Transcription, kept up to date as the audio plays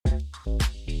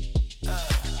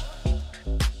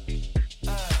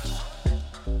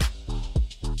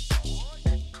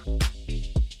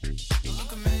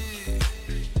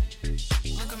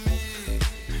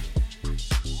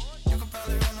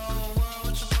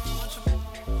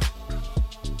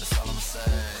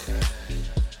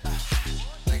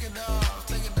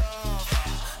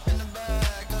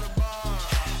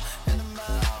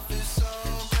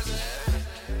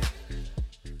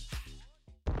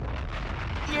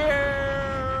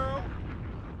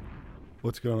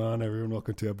What's going on, everyone?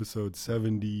 Welcome to episode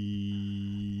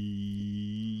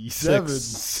 77. Six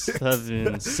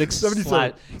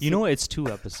 77. You know what? It's 2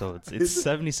 episodes. It's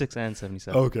 76 and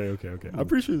 77. Okay. I'm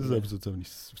pretty sure this is episode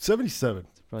 77.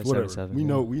 Probably Whatever. 77. We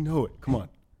yeah. know it. Come on.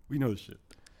 We know this shit.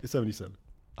 It's 77.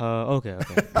 Okay.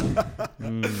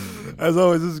 As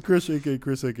always, this is Chris, aka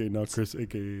Chris, aka not Chris,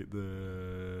 aka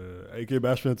the aka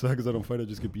Bashman. Because I don't fight, I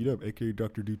just get beat up. Aka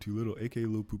Dr. Do Too Little, aka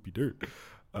Lil Poopy Dirt.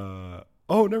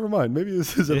 Oh, never mind. Maybe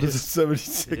this is episode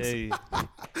 76. Yay.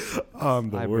 I'm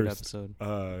the Hybrid worst. episode.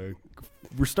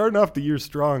 We're starting off the year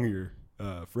strong here,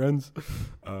 friends,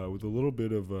 with a little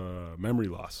bit of memory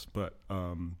loss. But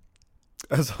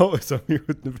as always, I'm here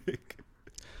with Navik.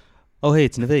 Oh, hey,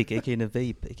 it's Navik, aka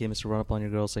Navape, aka Mr. Run Up on Your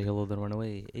Girl, Say Hello, Then Run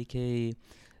Away, aka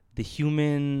the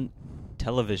human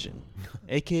television,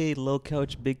 aka low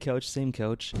couch, big couch, same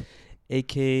couch,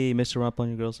 aka Mr. Run Up on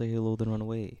Your Girl, Say Hello, Then Run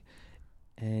Away.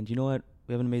 And you know what?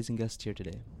 We have an amazing guest here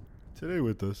today. Today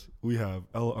with us, we have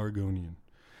El Argonian.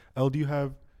 El, do you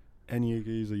have any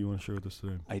AKs that you want to share with us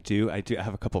today? I do. I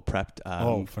have a couple prepped.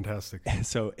 Fantastic.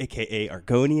 So, AKA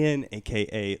Argonian,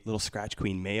 AKA Little Scratch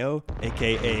Queen Mayo,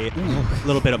 AKA a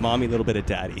little bit of mommy, little bit of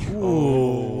daddy.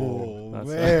 Oh, That's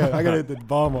man. I got to hit the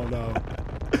bomb on now.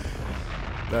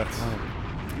 That's,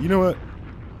 you know what?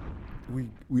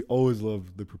 We always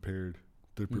love the prepared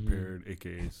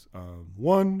AKs.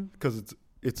 One, because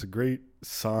it's a great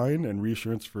sign and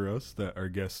reassurance for us that our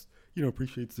guest,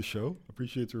 appreciates the show,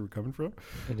 appreciates where we're coming from.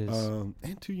 It is. And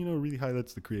two, really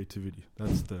highlights the creativity.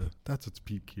 That's its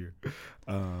peak here.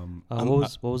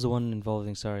 What was the one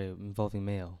involving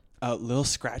Mayo? Little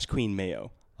Scratch Queen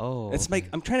Mayo. Oh. It's okay. like,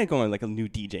 I'm trying to go on like a new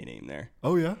DJ name there.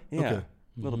 Oh, yeah? Yeah. Okay. A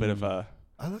little bit of a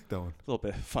I like that one. little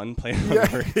bit of fun play on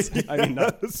words. I mean,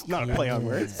 not a play on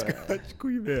words, but Scratch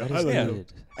Queen Mayo. That I is like good.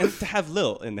 it. and to have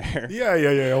Lil in there.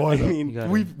 Yeah. Why I not? mean, You got it.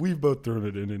 We've both thrown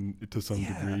it in to some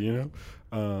degree,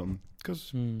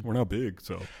 because we're not big,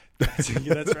 so yeah,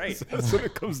 that's right. that's what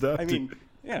it comes down I to. mean,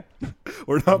 yeah.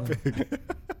 We're not big.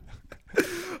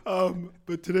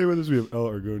 But today with us we have El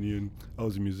Argonian. El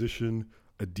is a musician,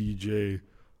 a DJ,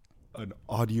 an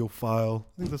audiophile.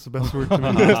 I think that's the best word to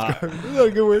describe. Is that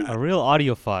a good word? A real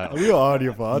audiophile. A real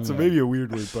audiophile. That's maybe a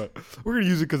weird word, but we're gonna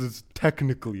use it because it's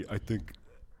technically, I think,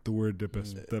 the word that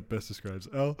best describes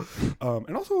El,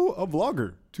 and also a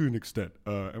vlogger to an extent.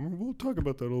 And we'll talk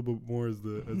about that a little bit more as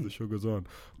the show goes on.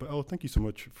 But El, thank you so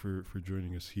much for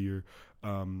joining us here.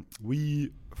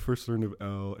 We first learned of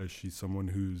El as she's someone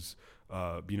who's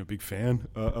been a big fan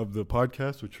of the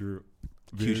podcast, which we're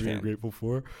very grateful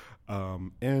for,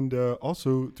 and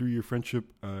also through your friendship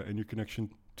and your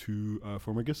connection to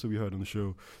former guests that we had on the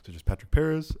show, such as Patrick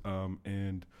Perez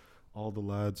and all the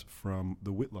lads from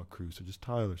the Whitlock crew, such as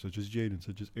Tyler, such as Jaden,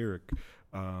 such as Eric.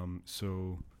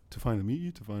 So to finally meet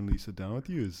you, to finally sit down with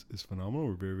you is phenomenal.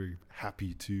 We're very, very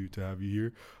happy to have you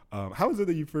here. How is it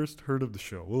that you first heard of the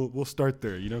show? We'll start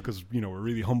there, because we're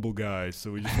really humble guys,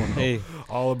 so we just want to know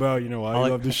all about why you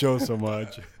love the show so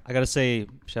much. I gotta say,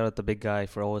 shout out the big guy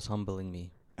for always humbling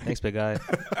me. Thanks, big guy.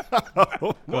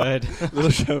 Oh, Go ahead.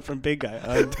 Little show from Big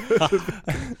Guy.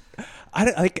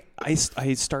 I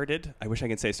started. I wish I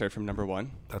could say I started from number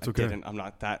 1. That's I okay. didn't. I'm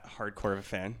not that hardcore of a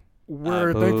fan.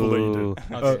 We're thankful that you did.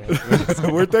 Okay.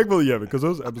 We're thankful that you have it, because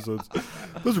those episodes,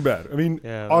 those are bad. I mean,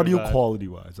 Yeah, audio they're bad.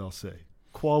 quality-wise, I'll say.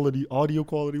 Audio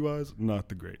quality-wise, not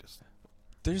the greatest.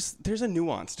 There's a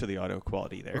nuance to the audio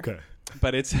quality there. Okay.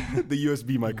 But it's The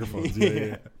USB microphones.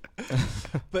 Yeah.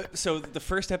 but so the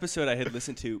first episode I had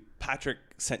listened to, Patrick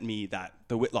sent me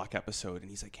the Whitlock episode,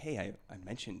 and he's like, "Hey, I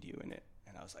mentioned you in it,"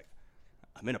 and I was like,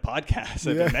 "I'm in a podcast.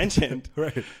 I've been mentioned."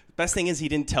 Right. Best thing is he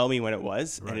didn't tell me when it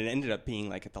was, Right. and it ended up being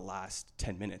like at the last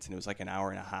 10 minutes, and it was like an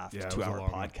hour and a half Yeah, to it was a 2 hour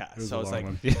long one. podcast. It was So a I was long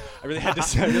like, one. I really had to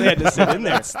sit in there.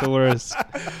 That's the worst.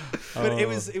 But it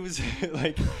was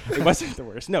like, it wasn't the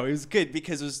worst. No, it was good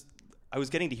because I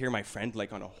was getting to hear my friend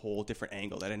like on a whole different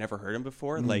angle that I never heard him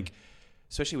before. Like,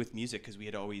 especially with music, because we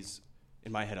had always,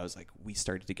 in my head, I was like, we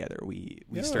started together. We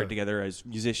started together as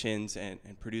musicians and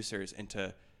producers,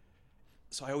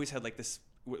 so I always had like this,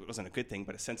 it wasn't a good thing,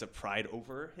 but a sense of pride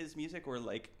over his music, or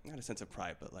like, not a sense of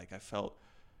pride, but like I felt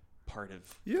part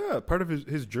of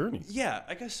his journey. Yeah,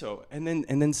 I guess so. And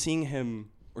then seeing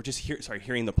him, or just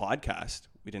hearing the podcast.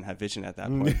 We didn't have vision at that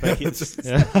point, but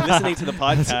listening to the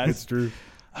podcast, It's true.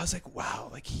 I was like, wow,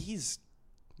 like he's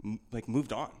like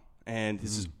moved on, and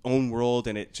it's his own world,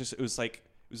 and it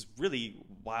was really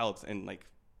wild, and like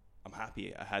I'm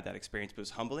happy I had that experience, but it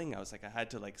was humbling. I was like, I had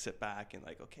to like sit back and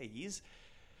like, okay, it's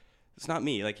not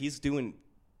me, like he's doing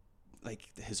like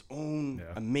his own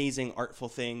amazing artful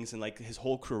things, and like his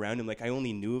whole crew around him. Like I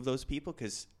only knew of those people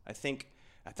because I think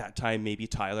at that time maybe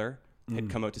Tyler had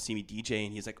come out to see me DJ,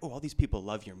 and he's like, "Oh, all these people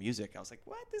love your music." I was like,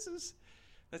 "What?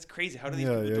 That's crazy. How do these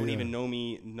people don't even know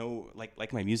me,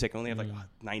 like my music? I only have like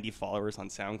 90 followers on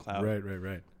SoundCloud."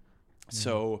 Right.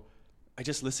 So I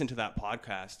just listened to that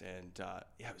podcast, and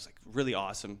it was like really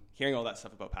awesome hearing all that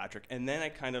stuff about Patrick. And then I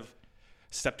kind of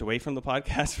stepped away from the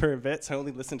podcast for a bit, so I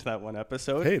only listened to that one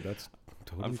episode. Hey, that's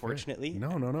totally unfortunately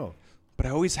fair. No. But I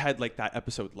always had like that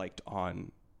episode liked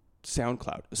on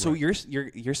SoundCloud, so your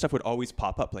stuff would always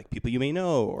pop up, like people you may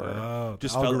know, or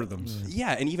just algorithms.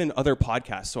 And even other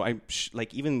podcasts. So I'm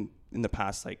like, even in the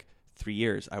past like 3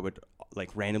 years, I would like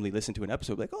randomly listen to an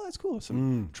episode, like, oh, that's cool,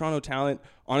 some Toronto talent.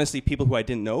 Honestly, people who I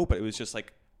didn't know, but it was just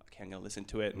like, okay, I'm gonna listen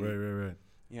to it. And, Right.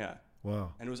 Yeah.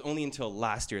 Wow. And it was only until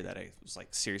last year that I was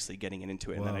like seriously getting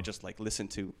into it, and then I just like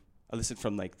listened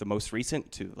from like the most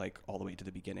recent to like all the way to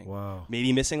the beginning. Wow.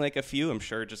 Maybe missing like a few, I'm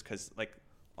sure, just because like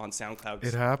on SoundCloud.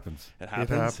 It happens.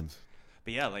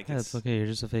 But yeah, like it's okay. You're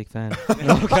just a fake fan.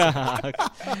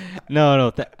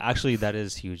 No. Actually, that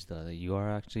is huge. Though you are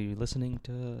actually listening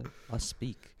to us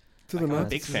speak. I'm a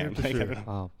big fan.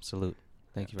 Oh, salute!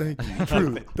 Thank you. Thank you so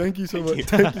much.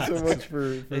 Thank you so much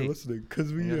for listening,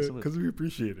 because we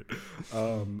appreciate it.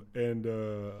 And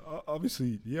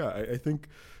obviously, I think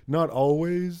not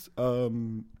always.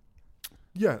 The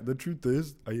truth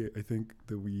is, I think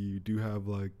that we do have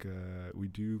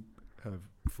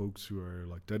folks who are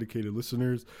like dedicated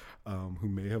listeners, who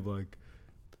may have like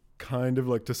kind of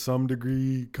like to some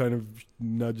degree kind of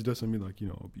nudged us. I mean, like,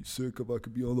 I'd be sick if I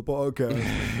could be on the podcast.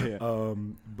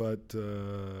 But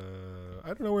I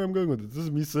don't know where I'm going with this. This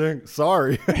is me saying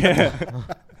sorry.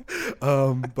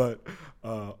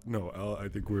 No, Al, I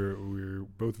think we're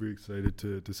both very excited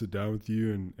to sit down with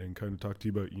you and kind of talk to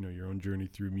you about your own journey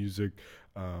through music,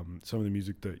 some of the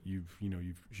music that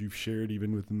you've shared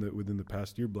even within the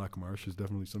past year. Black Marsh is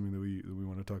definitely something that we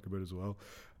want to talk about as well.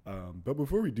 But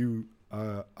before we do,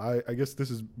 I guess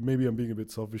this is, maybe I'm being a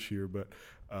bit selfish here, but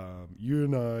you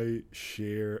and I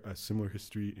share a similar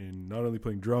history in not only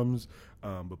playing drums,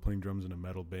 but playing drums in a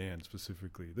metal band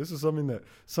specifically. This is something that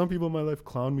some people in my life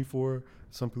clown me for.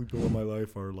 Some people in my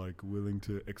life are like willing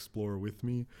to explore with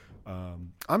me.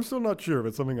 I'm still not sure if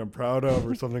it's something I'm proud of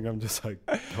or something I'm just like,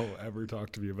 don't ever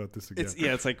talk to me about this again.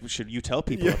 It's like, should you tell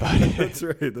people about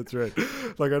it? That's right.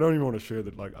 Like, I don't even want to share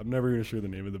that. Like, I'm never going to share the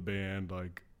name of the band.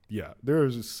 Like, there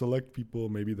is select people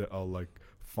maybe that I'll like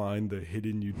find the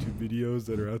hidden YouTube videos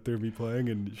that are out there me playing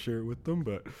and share it with them.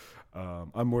 But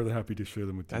I'm more than happy to share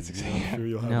them with you. Exactly. I'm sure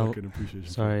you'll have like an appreciation.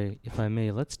 Sorry, if I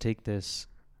may, let's take this,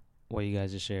 what you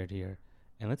guys just shared here,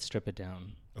 and let's strip it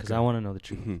down. Because I want to know the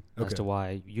truth as to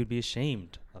why you'd be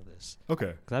ashamed of this.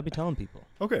 Okay. Because I'd be telling people.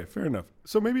 Okay, fair enough.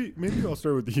 So maybe I'll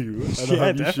start with you and I'll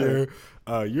have you share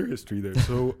your history there.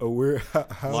 So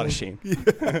how a lot of shame.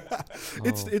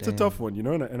 It's a tough one,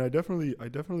 and I definitely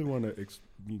want to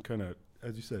kind of,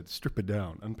 as you said, strip it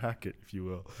down, unpack it, if you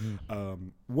will.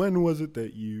 When was it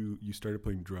that you started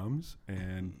playing drums?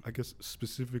 And I guess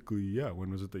specifically,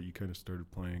 when was it that you kind of started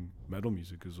playing metal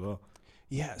music as well?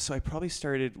 Yeah, so I probably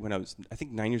started when I was, I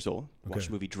think, 9 years old. Watched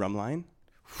the movie Drumline,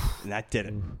 and that did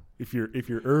it. If you're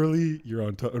early, you're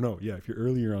on time. Oh, no, if you're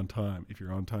early, you're on time. If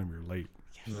you're on time, you're late.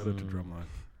 Shout out to Drumline.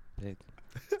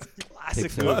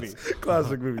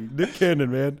 Classic movie. Nick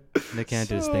Cannon, man. Nick Cannon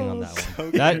did his thing on that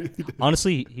one.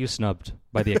 Honestly, he was snubbed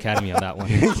by the Academy on that one.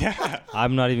 Yeah.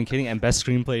 I'm not even kidding. And best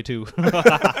screenplay too.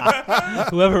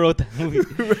 Whoever wrote that movie.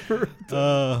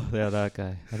 That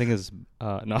guy. I think it's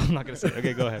no, I'm not gonna say it.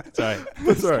 Okay, go ahead. Sorry.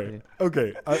 That's all right.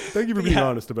 Okay. Thank you for being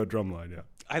honest about Drumline. Yeah.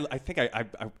 I think I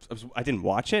didn't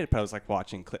watch it, but I was like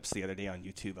watching clips the other day on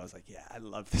YouTube. I was like, I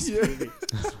love this movie.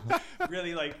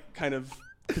 Really like kind of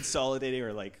consolidating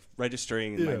or like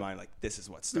registering in my mind, like, this is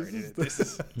what started it. This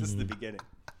is the beginning.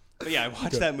 But I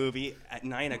watched that movie. At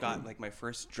 9, I got like my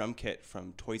first drum kit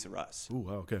from Toys R Us. Ooh,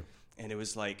 wow, okay. And it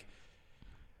was like,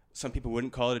 some people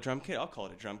wouldn't call it a drum kit. I'll call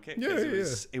it a drum kit.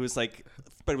 It was like,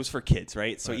 but it was for kids,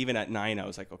 right? So even at 9, I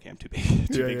was like, okay, I'm too big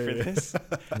for this.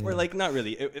 Or like, not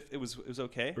really. It was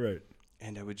okay. Right.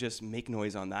 And I would just make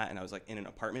noise on that. And I was like in an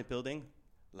apartment building,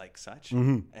 like such.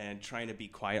 And trying to be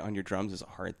quiet on your drums is a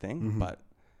hard thing, but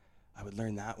I would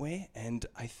learn that way. And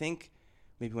I think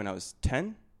maybe when I was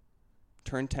 10,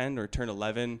 turned 10 or turned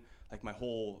 11, like my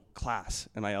whole class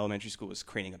in my elementary school was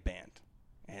creating a band.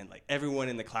 And like everyone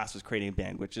in the class was creating a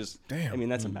band, which is, I mean,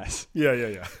 that's a mess.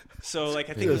 Yeah. So like,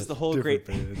 I think it was the whole grade.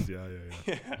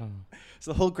 Yeah.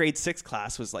 So the whole grade 6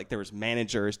 class was like, there was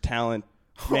managers, talent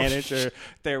manager.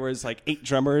 There was like 8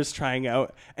 drummers trying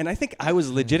out. And I think I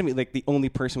was legitimately like the only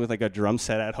person with like a drum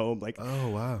set at home. Like, oh,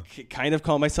 wow. Kind of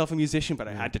call myself a musician, but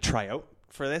I had to try out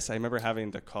for this. I remember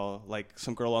having to call like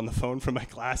some girl on the phone from my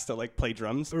class to like play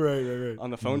drums Right. on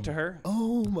the phone to her.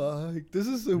 Oh my! This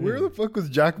is where the fuck was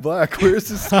Jack Black? Where's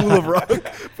his School of Rock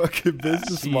fucking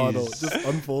business model just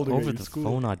unfolding over at the your school?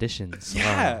 phone auditions.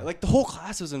 Yeah, Wow. like the whole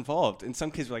class was involved, and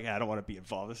some kids were like, "I don't want to be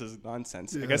involved. This is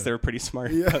nonsense." I guess Yeah. they were pretty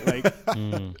smart, Yeah. but like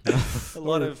Mm. a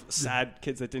lot of sad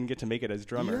kids that didn't get to make it as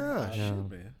drummer. Yeah, Yeah. shit,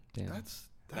 man. Yeah.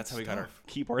 That's How we got our tough.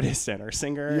 keyboardist and our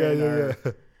singer. Yeah, and our,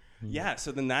 yeah. Yeah,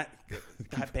 so then that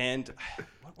band,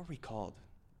 what were we called?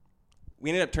 We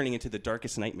ended up turning into the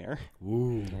Darkest Nightmare,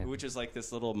 Ooh. Yeah. which is like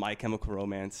this little My Chemical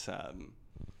Romance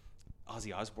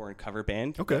Ozzy Osbourne cover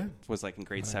band. Okay. That was like in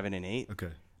grade 7 and 8. Okay.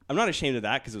 I'm not ashamed of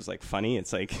that because it was like funny.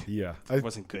 It's like Yeah. it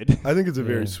wasn't good. I think it's a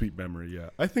very Yeah. sweet memory. Yeah,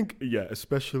 I think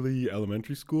especially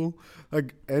elementary school,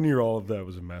 like any or all of that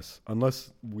was a mess.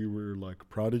 Unless we were like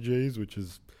prodigies, which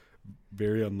is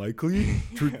very unlikely,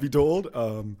 truth be told.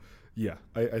 Yeah,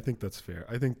 I think that's fair.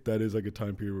 I think that is like a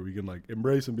time period where we can like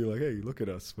embrace and be like, hey, look at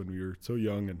us when we were so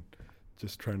young and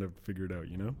just trying to figure it out,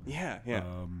 you know? Yeah.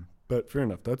 But fair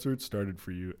enough. That's where it started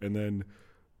for you, and then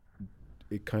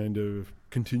it kind of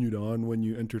continued on when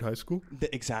you entered high school.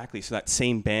 Exactly. So that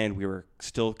same band, we were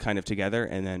still kind of together,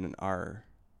 and then so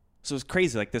it was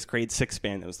crazy. Like this grade 6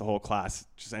 band that was the whole class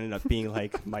just ended up being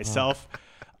like myself.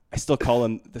 I still call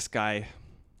him this guy,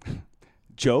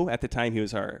 Joe. At the time, he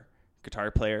was our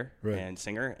guitar player Right. and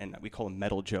singer, and we call him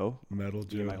Metal Joe. Metal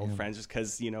Me and my Joe. old friends, just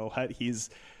because you know what, he's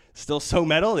still so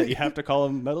metal that you have to call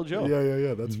him Metal Joe.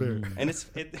 Yeah. That's fair. And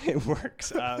it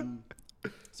works.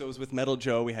 So it was with Metal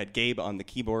Joe. We had Gabe on the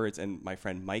keyboards and my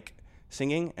friend Mike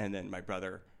singing, and then my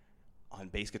brother on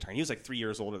bass guitar. And he was like 3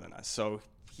 years older than us, so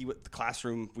the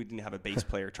classroom, we didn't have a bass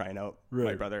player trying out. Right.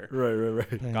 My brother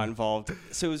Right. got involved,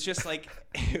 so it was just like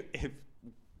it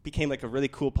became like a really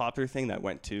cool popular thing that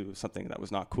went to something that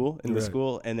was not cool in the Right.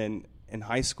 school. And then in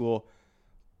high school,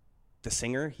 the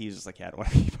singer, he's just like, yeah, I don't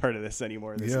want to be part of this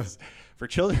anymore. This Yeah. is for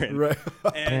children. Right.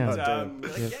 And Damn. we're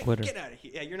like, Yeah, yeah, quitter. get out of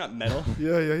here. Yeah, you're not metal.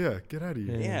 Yeah. Get out of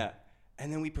here. Yeah. Yeah.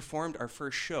 And then we performed our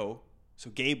first show. So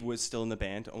Gabe was still in the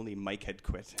band. Only Mike had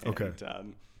quit. And, Okay.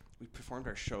 we performed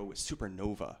our show with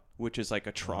Supernova, which is like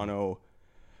a Toronto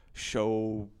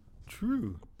show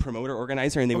True. promoter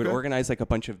organizer. And they would Okay. organize like a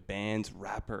bunch of bands,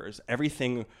 rappers,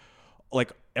 everything,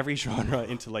 like every genre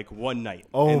into like one night.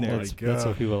 Oh And my there's- That's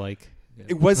what God. people like. Yeah.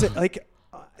 It wasn't like,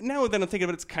 now that I'm thinking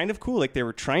about it, it's kind of cool. Like they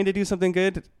were trying to do something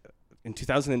good. In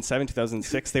 2007,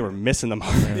 2006, they were missing the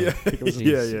mark. Yeah. was-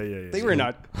 Yeah. They were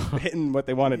not hitting what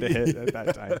they wanted to hit at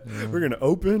that time. We're gonna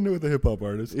open with a hip hop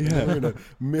artist. And Yeah. then we're gonna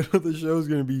middle of the show is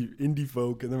gonna be indie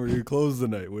folk, and then we're gonna close the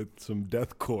night with some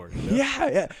deathcore. You know?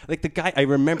 Yeah. Like the guy, I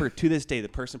remember to this day, the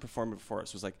person performing before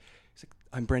us was like, he's like,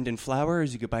 I'm Brendan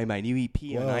Flowers. You could buy my new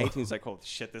EP on Wow. iTunes. Like, holy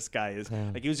shit, this guy is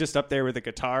Yeah. like, he was just up there with a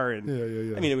guitar. And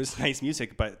Yeah. I mean, it was nice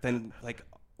music, but then like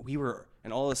we were,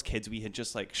 and all us kids, we had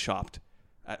just like shopped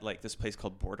at like this place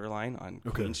called Borderline on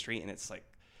Okay. Queen Street. And it's like,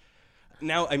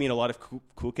 now, I mean, a lot of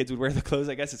cool kids would wear the clothes,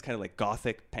 I guess. It's kind of like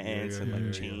gothic pants and like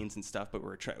yeah. chains and stuff, but we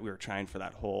were trying for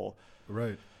that whole,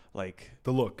 Right. like,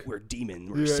 The look. we're demon,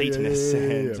 we're Yeah, Satanists, yeah,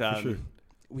 and for sure.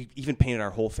 we even painted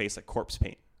our whole face like corpse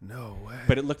paint. No way.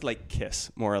 But it looked like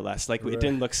Kiss, more or less. Like Right. it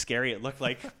didn't look scary. It looked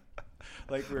like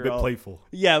we a were bit all, playful.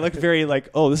 yeah, it looked very like,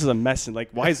 oh, this is a mess, and like,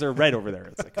 why is there red over there?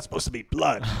 It's like it's supposed to be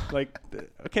blood. Like,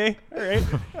 okay, all right.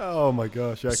 Oh my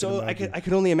gosh. So I imagine.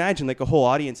 could only imagine like a whole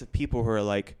audience of people who are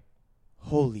like,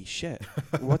 holy shit,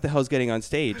 what the hell's getting on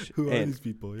stage? Who are And these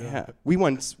people? yeah, we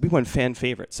won fan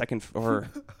favorite, or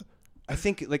I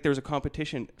think like there was a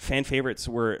competition. Fan favorites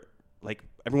were like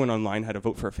everyone online had to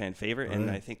vote for a fan favorite, and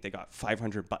Right. I think they got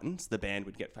 500 buttons. The band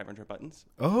would get 500 buttons.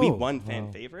 Oh. We won fan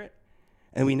Wow. favorite,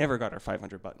 and we never got our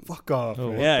 500 buttons. Fuck off. Oh,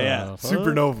 man. what Yeah, the yeah. fuck?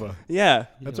 Supernova. Yeah,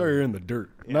 That's why you're in the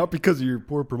dirt. Yeah. Not because of your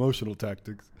poor promotional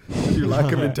tactics. Because your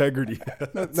lack of integrity.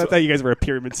 not that you guys were a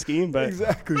pyramid scheme, but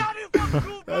Exactly.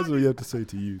 That's what you have to say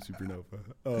to you,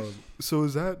 Supernova. So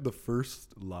is that the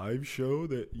first live show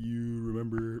that you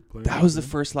remember playing? that was the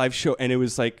first live show, and it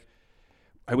was like,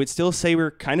 I would still say we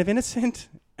were kind of innocent,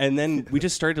 and then we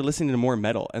just started listening to more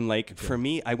metal. And like for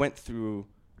me, I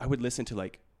would listen to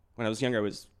like when I was younger, I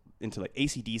was into like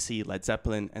AC/DC, Led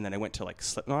Zeppelin, and then I went to like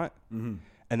Slipknot, Mm-hmm.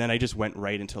 and then I just went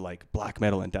right into like black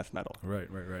metal and death metal, Right.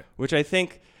 which I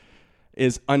think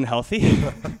is unhealthy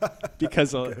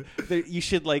because you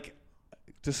should like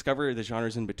discover the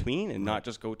genres in between and not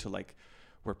just go to like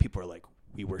where people are like,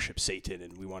 we worship Satan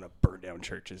and we want to burn down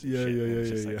churches and Yeah, shit. yeah, And it's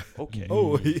yeah, just yeah, like, okay.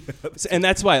 Oh, yeah. So- and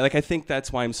that's why, like, I think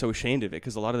that's why I'm so ashamed of it,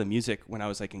 because a lot of the music when I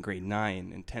was like in grade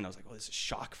 9 and 10, I was like, oh, this is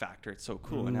shock factor. It's so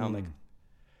cool. And now I'm like,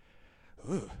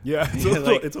 ugh. Yeah, it's, Yeah, a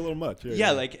little, like- it's a little much.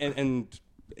 Yeah, like, and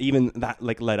even that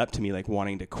like led up to me like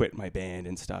wanting to quit my band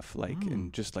and stuff, like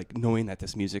and just like knowing that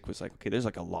this music was like, okay, there's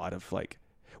like a lot of like,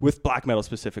 with black metal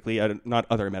specifically, not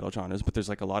other metal genres, but there's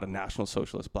like a lot of National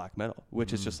Socialist black metal,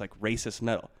 which is just like racist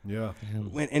metal. Yeah.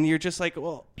 And you're just like,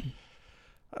 well,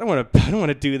 I don't want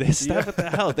to do this stuff. What the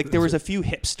hell? Like there was a few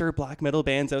hipster black metal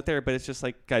bands out there, but it's just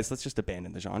like, guys, let's just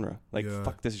abandon the genre. Like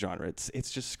fuck this genre.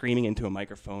 It's just screaming into a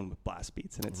microphone with blast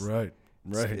beats, and it's right.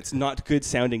 It's not good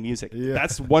sounding music. Yeah.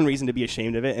 That's one reason to be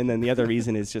ashamed of it, and then the other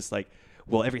reason is just like,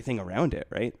 well, everything around it,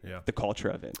 right? Yeah. The culture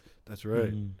of it. That's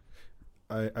right.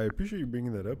 I appreciate you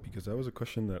bringing that up, because that was a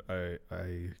question that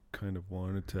I kind of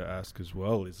wanted to ask as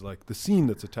well, is like the scene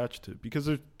that's attached to it, because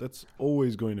that's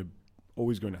always going to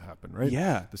happen, right?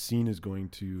 Yeah. The scene is going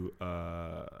to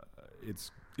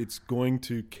it's going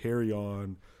to carry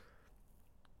on.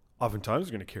 Oftentimes,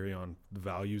 it's going to carry on the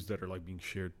values that are like being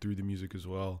shared through the music as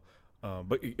well.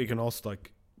 But it can also,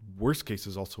 like, worst case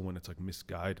is also when it's like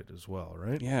misguided as well,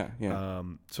 right? Yeah.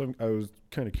 So I was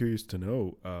kind of curious to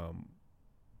know,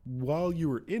 while you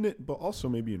were in it, but also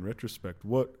maybe in retrospect,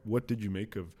 what did you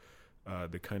make of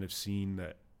the kind of scene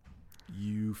that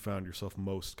you found yourself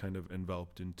most kind of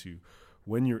enveloped into?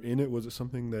 When you're in it, was it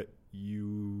something that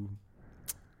you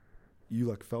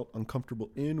like felt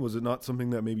uncomfortable in? Was it not something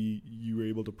that maybe you were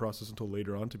able to process until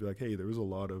later on to be like, hey, there was a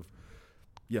lot of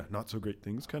not so great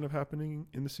things kind of happening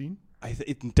in the scene?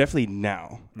 Definitely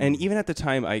now. And even at the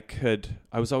time I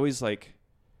was always like,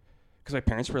 because my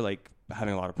parents were like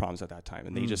having a lot of problems at that time,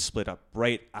 and they just split up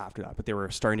right after that, but they were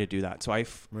starting to do that. So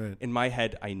in my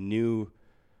head, I knew,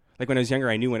 like when I was younger,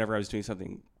 I knew whenever I was doing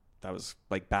something that was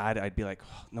like bad, I'd be like,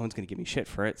 oh, no one's going to give me shit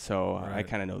for it. So I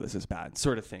kind of know this is bad,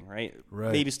 sort of thing. Right.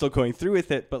 Maybe still going through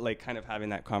with it, but like kind of having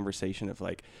that conversation of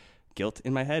like guilt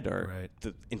in my head, or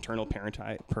the internal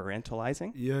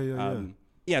parentalizing.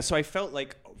 Yeah. So I felt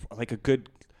like a good,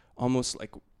 almost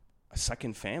like a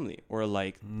second family, or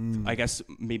like, I guess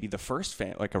maybe the first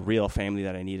like a real family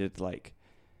that I needed, like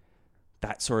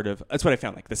that sort of, that's what I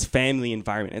found, like this family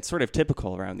environment. It's sort of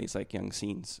typical around these like young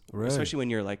scenes, especially when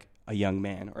you're like a young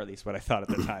man, or at least what I thought at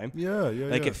the time.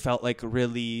 It felt like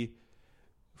really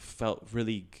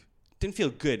didn't feel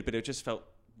good, but I just felt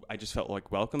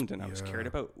like welcomed, and I was cared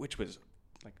about, which was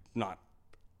like not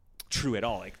true at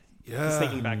all. Like just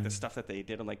thinking back the stuff that they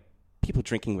did, I'm like, people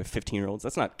drinking with 15-year-olds,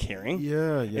 that's not caring.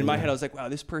 In my head, I was like, wow,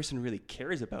 this person really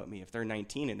cares about me if they're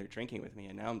 19 and they're drinking with me.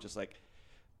 And now I'm just like,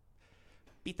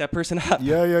 beat that person up.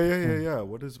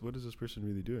 What is this person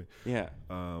really doing?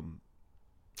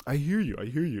 I hear you.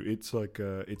 It's like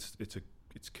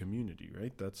it's community,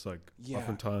 right? That's like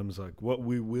oftentimes like what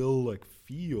we will like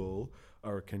feel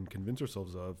or can convince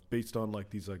ourselves of based on like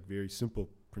these like very simple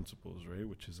principles, right?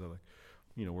 Which is that, like,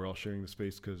 you know, we're all sharing the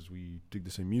space because we dig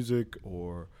the same music,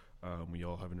 or we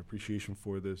all have an appreciation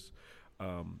for this.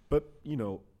 But, you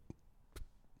know,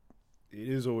 it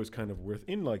is always kind of worth,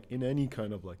 in any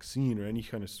kind of like scene or any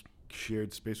kind of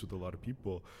shared space with a lot of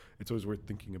people, it's always worth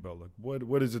thinking about like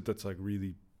what is it that's like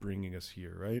really bringing us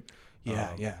here, right?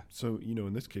 So, you know,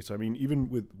 in this case, I mean, even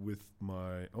with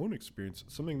my own experience,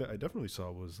 something that I definitely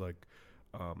saw was like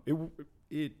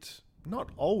it not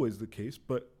always the case,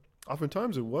 but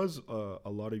oftentimes it was a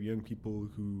lot of young people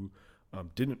who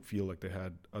didn't feel like they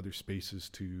had other spaces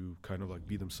to kind of like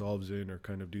be themselves in, or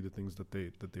kind of do the things that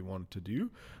they wanted to do,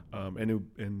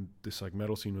 and this like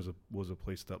metal scene was a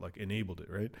place that like enabled it,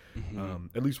 right?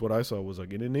 At least what I saw was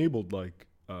like it enabled like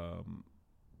like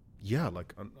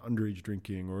underage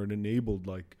drinking, or it enabled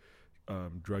like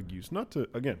drug use. Not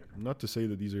to say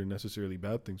that these are necessarily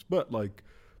bad things, but like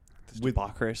with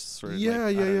debaucherous, or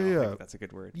that's a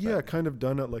good word. Kind of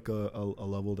done at like a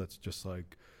level that's just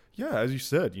like, as you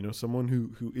said, you know, someone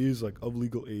who is like of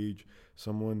legal age,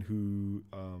 someone who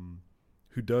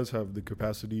does have the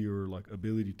capacity or like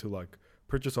ability to like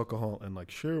purchase alcohol and like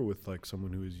share with like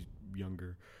someone who is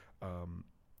younger. I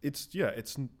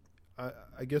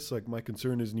guess like my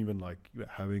concern isn't even like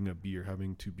having a beer,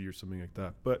 having 2 beers, something like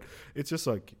that, but it's just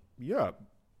like,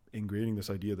 ingraining this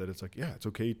idea that it's like, it's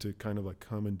okay to kind of like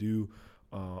come and do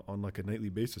on like a nightly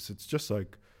basis. It's just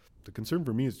like, the concern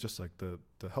for me is just like the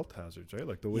health hazards, right?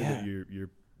 Like the way that you're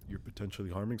potentially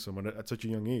harming someone at such a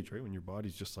young age, right? When your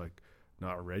body's just like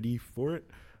not ready for it.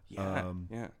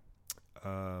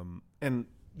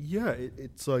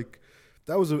 It's like,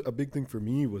 that was a big thing for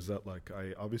me, was that like,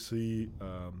 I obviously,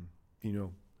 you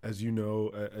know, as you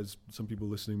know, as some people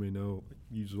listening may know,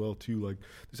 you as well too, like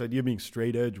this idea of being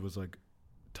straight edge was like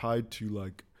tied to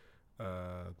like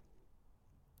a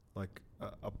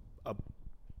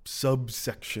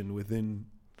subsection within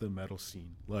the metal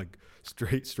scene. Like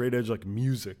straight edge like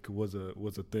music was a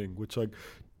thing, which like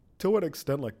to what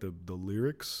extent like the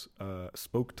lyrics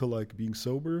spoke to like being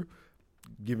sober,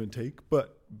 give and take,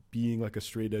 but being like a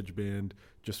straight edge band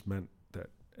just meant that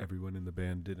everyone in the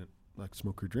band didn't like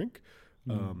smoke or drink.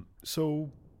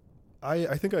 So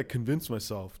I think I convinced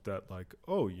myself that like,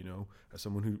 oh, you know, as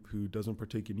someone who doesn't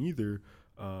partake in either,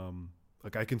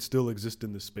 like I can still exist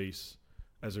in this space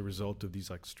as a result of these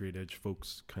like straight edge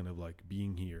folks kind of like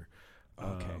being here.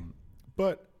 Okay.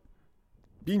 But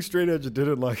being straight edge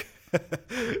didn't like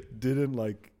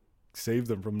save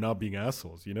them from not being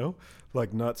assholes, you know,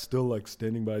 like not still like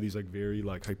standing by these like very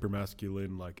like hyper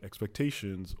masculine like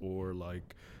expectations, or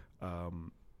like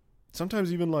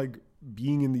sometimes even like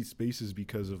being in these spaces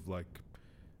because of like,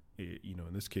 you know,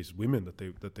 in this case women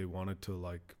that they wanted to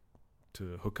like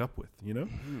to hook up with, you know.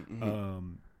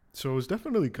 So it was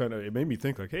definitely kind of, it made me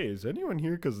think like, hey, is anyone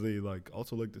here because they like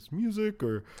also like this music,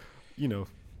 or, you know,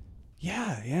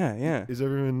 is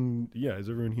everyone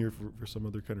here for some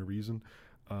other kind of reason?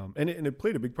 And it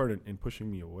played a big part in pushing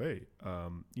me away,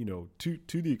 you know,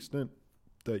 to the extent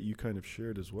that you kind of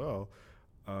shared as well.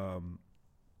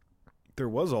 There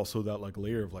was also that like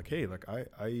layer of like, hey, like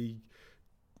I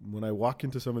when I walk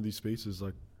into some of these spaces,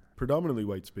 like predominantly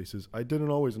white spaces, I didn't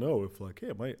always know if like, hey,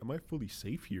 am I fully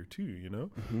safe here too, you know?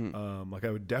 Like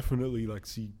I would definitely like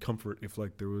see comfort if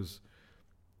like there was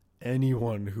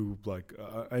anyone who like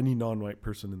any non-white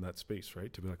person in that space,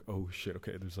 right, to be like, oh shit,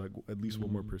 okay, there's like at least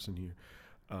one more person here.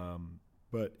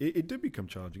 But it did become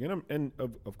challenging, and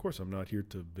of course I'm not here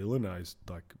to villainize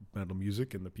like metal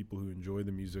music and the people who enjoy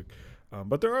the music,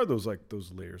 but there are those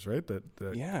layers, right, that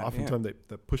oftentimes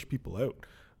that push people out,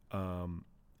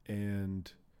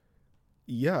 and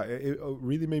it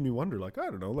really made me wonder, like, I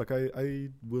don't know, like I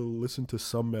will listen to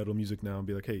some metal music now and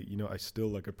be like, hey, you know, I still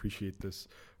like appreciate this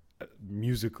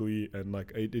musically, and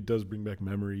like it does bring back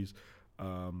memories,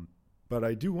 but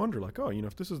I do wonder, like, oh, you know,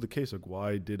 if this is the case, like,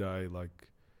 why did I like,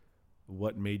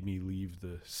 what made me leave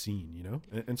the scene, you know?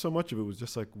 And so much of it was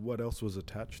just like, what else was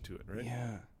attached to it, right?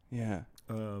 Yeah.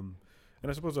 And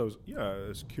I suppose I was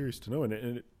curious to know, and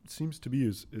it seems to be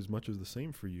as much as the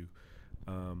same for you,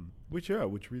 which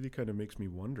really kind of makes me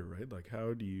wonder, right? Like,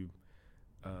 how do you,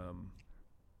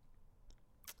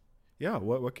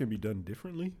 what can be done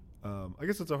differently? I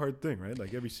guess it's a hard thing, right?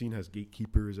 Like every scene has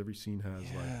gatekeepers, every scene has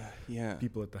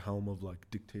people at the helm of like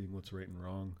dictating what's right and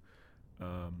wrong.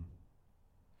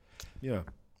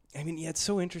 I mean, it's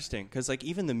so interesting because like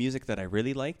even the music that I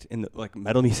really liked, in the like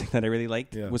metal music that I really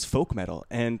liked, was folk metal,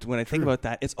 and when I think about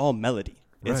that, it's all melody.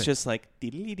 Right. It's just like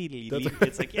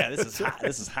it's like, yeah, this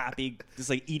is happy. This is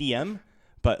like EDM,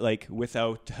 but like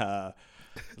without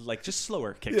like just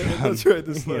slower kick drum. That's right.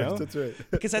 That's right.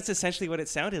 Because that's essentially what it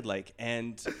sounded like,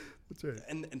 and that's right.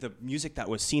 And the music that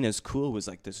was seen as cool was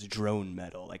like this drone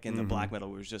metal, like in the black metal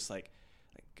was just like,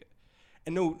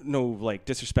 and no like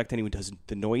disrespect to anyone who does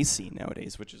the noise scene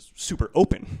nowadays, which is super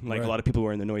open. Like a lot of people who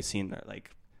are in the noise scene are like,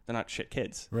 they're not shit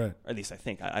kids, right? Or at least I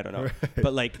think. I don't know,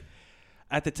 but like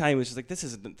at the time it was just like, this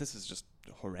is just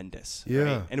horrendous. Yeah,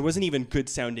 right? And it wasn't even good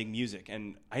sounding music.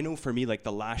 And I know for me, like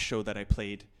the last show that I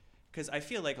played, because I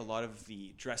feel like a lot of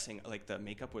the dressing, like the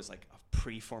makeup, was like a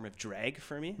pre-form of drag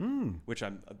for me, which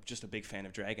I'm just a big fan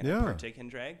of drag, and I partake in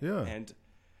drag. Yeah. And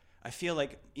I feel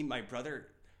like my brother,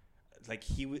 like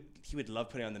he would love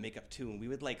putting on the makeup too, and we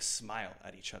would like smile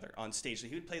at each other on stage. So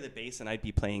he would play the bass and I'd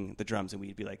be playing the drums, and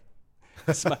we'd be like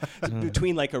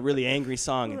between like a really angry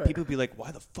song, and people would be like,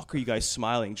 why the fuck are you guys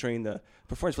smiling during the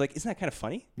performance? We're like, isn't that kind of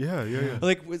funny? Yeah.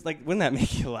 Like wouldn't that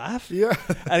make you laugh? Yeah.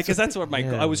 Because that's what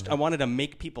I wanted to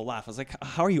make people laugh. I was like,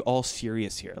 how are you all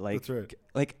serious here? Like, that's right.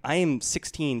 Like I am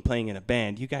 16 playing in a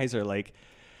band. You guys are like,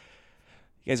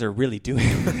 you guys are really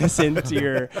doing this into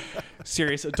your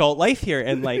serious adult life here.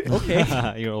 And like,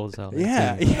 okay. You're old as hell.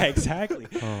 Yeah, exactly.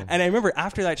 And I remember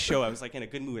after that show, I was like in a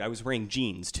good mood. I was wearing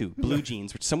jeans too, blue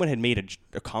jeans, which someone had made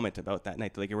a comment about that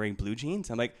night. Like, you're wearing blue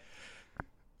jeans? I'm like,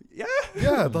 yeah.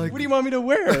 Like, what do you want me to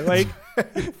wear? Like,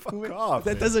 fuck off.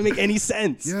 That doesn't make any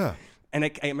sense. Yeah. And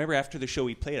I remember after the show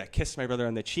we played, I kissed my brother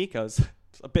on the cheek. I was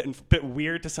a bit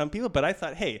weird to some people, but I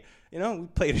thought, hey, you know, we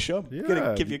played a show. I'm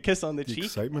gonna give you a kiss on the cheek.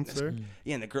 Excitement's there.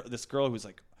 Yeah, and this girl who was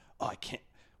like, oh, I can't.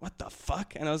 What the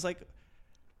fuck? And I was like,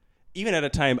 even at a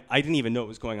time, I didn't even know what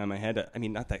was going on in my head. I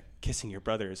mean, not that kissing your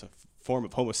brother is a form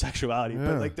of homosexuality,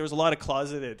 but like there was a lot of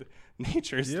closeted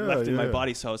natures left in my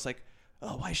body. So I was like,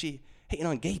 oh, why is she hating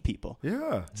on gay people?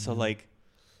 Yeah. So like,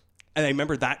 and I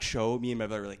remember that show, me and my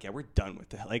brother were like, yeah, we're done with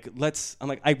that. Like, I'm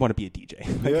like, I want to be a DJ.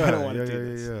 Like, I don't want to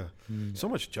do this. So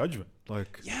much judgment.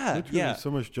 Like, literally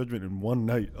so much judgment in one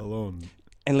night alone.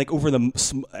 and like over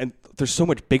and there's so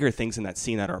much bigger things in that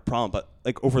scene that are a problem, but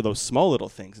like over those small little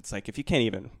things, it's like if you can't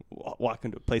even walk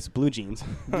into a place with blue jeans.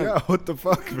 Yeah, what the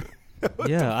fuck?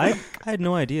 Yeah, I had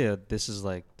no idea this is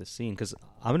like the scene, because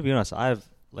I'm gonna be honest, I've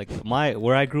like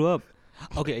where I grew up.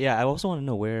 Okay, yeah, I also want to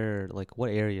know where, like, what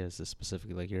area is this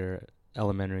specifically, like your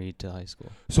elementary to high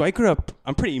school? So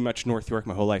I'm pretty much North York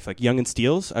my whole life, like Yonge and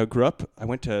Steeles. I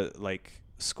went to like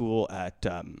school at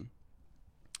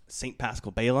St.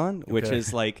 Pascal Baylon, which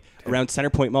is like around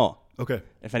Centrepoint Mall. Okay.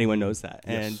 If anyone knows that.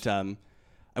 Yes. And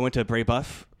I went to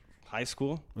Brébeuf High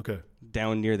School. Okay.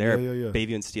 Down near there, Yeah.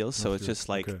 Bayview and Steeles. So it's just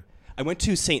like, I went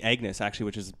to St. Agnes, actually,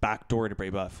 which is back door to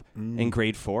Brébeuf in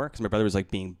grade 4, because my brother was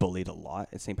like being bullied a lot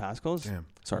at St. Pascal's. Damn.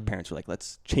 So our parents were like,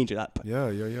 let's change it up. Yeah.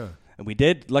 And we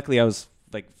did. Luckily, I was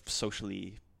like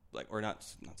socially, like, or not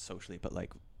socially, but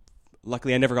like,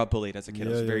 luckily I never got bullied as a kid.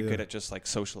 I was very good at just like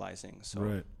socializing.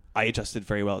 So I adjusted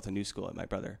very well at the new school, and my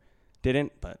brother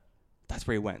didn't, but that's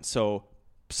where he went. So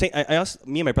me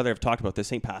and my brother have talked about this.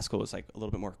 St. Pascal was like a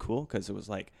little bit more cool, because it was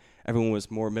like everyone was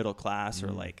more middle class, or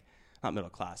like not middle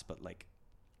class, but like,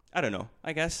 I don't know,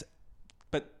 I guess.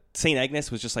 But St.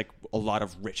 Agnes was just like a lot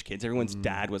of rich kids. Everyone's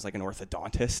dad was like an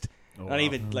orthodontist. Not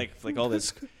even like all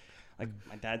this. Like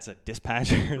my dad's a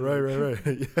dispatcher. Right.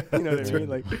 Yeah. You know what I mean?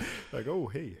 Like, oh,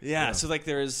 hey. Yeah. So like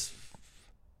there's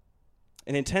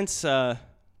an intense.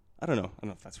 I don't know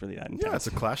if that's really that intense. Yeah, it's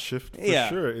a class shift for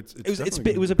sure.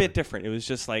 It was a bit different. It was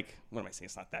just like, what am I saying?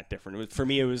 It's not that different. For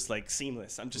me, it was like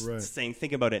seamless. I'm just saying,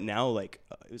 think about it now. Like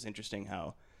it was interesting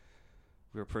how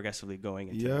we were progressively going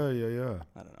into. Yeah.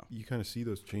 I don't know. You kind of see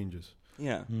those changes.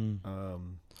 Yeah.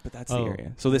 But that's the Oh.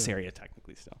 area. So this area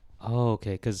technically still. Oh,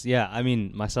 okay. Because I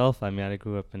mean, myself, I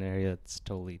grew up in an area that's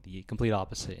totally the complete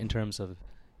opposite in terms of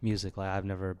music. Like I've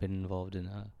never been involved in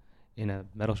a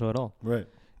metal show at all. Right.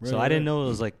 So I didn't know it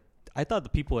was like. I thought the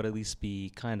people would at least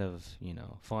be kind of,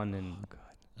 fun and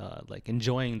like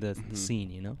enjoying the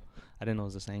scene, I didn't know it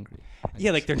was this angry.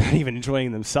 Yeah, like they're not even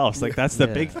enjoying themselves. Like that's the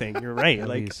big thing. You're right. At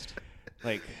like, least.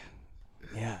 like,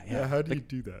 yeah. Yeah, how do you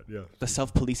do that? Yeah. The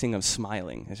self-policing of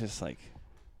smiling. It's just like.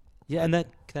 Yeah, and that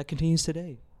continues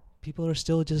today. People are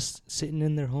still just sitting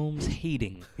in their homes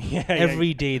hating. Yeah.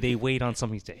 Every day they wait on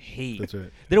something to hate. That's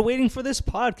right. They're waiting for this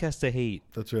podcast to hate.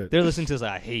 That's right. They're listening to this,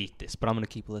 I hate this, but I'm going to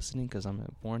keep listening because I'm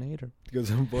a born hater.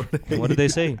 Because I'm born. And what did they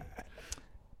say?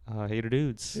 Hater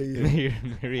dudes. Hater.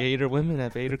 Marry hater women,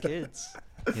 have hater kids.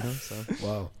 So.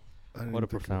 Wow. What a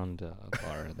profound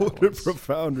bar that What was. a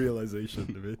profound realization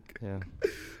to make.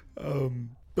 Yeah.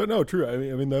 But no, true. I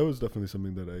mean, that was definitely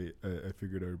something that I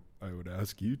figured I would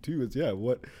ask you too. Is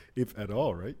what, if at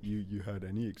all, right? You had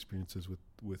any experiences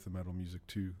with the metal music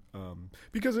too?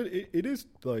 Because it is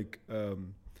like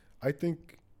I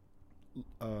think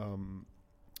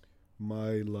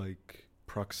my like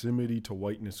proximity to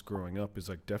whiteness growing up is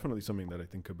like definitely something that I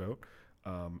think about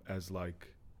as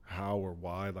like how or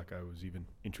why like I was even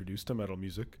introduced to metal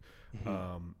music.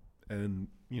 And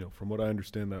from what I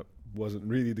understand, that wasn't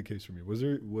really the case for me. Was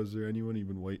there anyone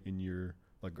even white in your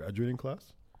like graduating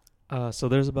class? So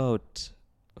there's about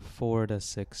 4 to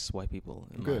 6 white people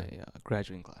in my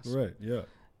graduating class. Right. Yeah.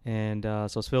 And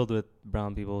so it's filled with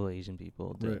brown people, Asian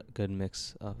people, Right. good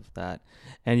mix of that.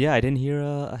 And yeah, I didn't hear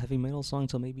a heavy metal song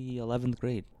until maybe 11th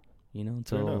grade.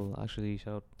 Until actually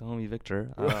shout out to homie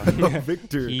Victor.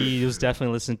 Victor. He was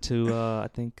definitely listening to I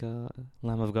think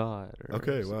Lamb of God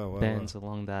or bands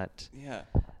along that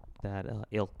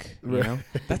ilk. Right.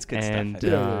 That's good and,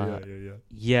 stuff.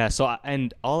 Yeah. So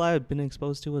and all I've been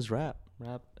exposed to was rap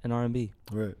and R&B.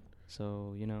 Right.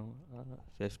 So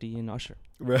 50 and Usher.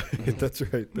 Right. That's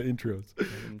right. The intros.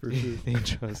 For sure. The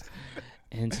intros.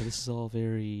 And so this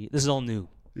is all new.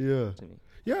 Yeah. To me.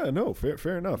 Yeah, no,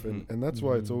 fair enough, and that's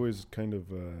why it's always kind of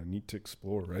neat to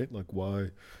explore, right? Like why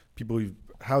people,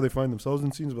 how they find themselves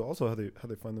in scenes, but also how they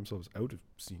find themselves out of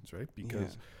scenes, right?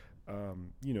 Because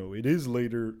it is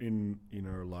later in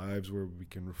our lives where we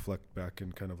can reflect back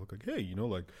and kind of look like, hey,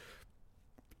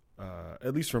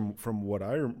 at least from what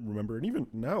I remember, and even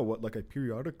now, what like I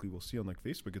periodically will see on like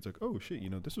Facebook, it's like, oh shit,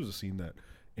 this was a scene that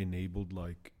enabled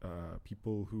like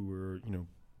people who were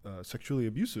sexually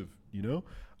abusive,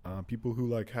 people who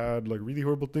like had like really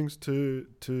horrible things to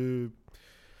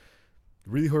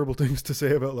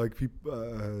say about like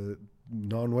people,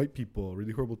 non-white people,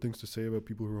 really horrible things to say about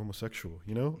people who are homosexual.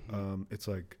 It's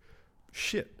like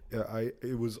shit.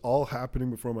 It was all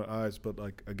happening before my eyes, but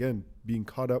like again, being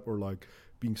caught up or like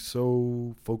being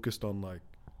so focused on like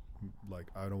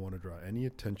I don't want to draw any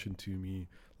attention to me,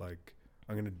 like.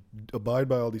 I'm going to abide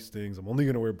by all these things. I'm only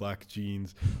going to wear black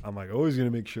jeans. I'm like always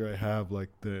going to make sure I have like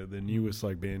the newest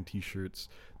like band t-shirts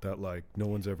that like no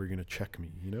one's ever going to check me,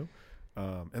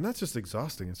 And that's just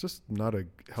exhausting. It's just not a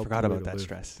healthy Forgot way about to that live.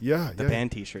 stress. Yeah, The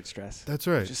band T-shirt stress. That's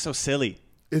right. It's just so silly.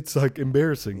 It's like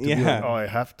embarrassing to be like, Yeah. oh, I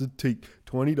have to take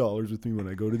 $20 with me when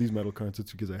I go to these metal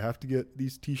concerts because I have to get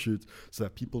these T-shirts so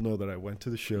that people know that I went to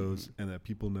the shows and that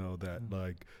people know that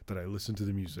like that I listen to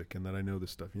the music and that I know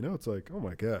this stuff. You know, it's like, oh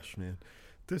my gosh, man,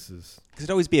 this is Because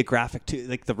it'd always be a graphic too,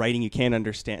 like the writing you can't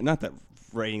understand. Not that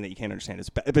writing that you can't understand is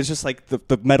bad, but it's just like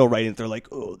the metal writing. They're like,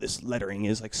 oh, this lettering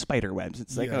is like spider webs.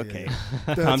 It's like, Yeah, okay,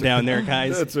 yeah. calm down there,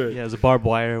 guys. That's right. Yeah, it was a barbed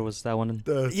wire. Was that one?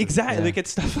 That's it. Exactly. Yeah. Like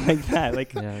it's stuff like that.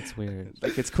 Like, Yeah, it's weird.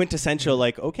 like it's quintessential.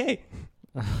 Like, okay,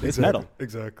 it's Exactly, metal.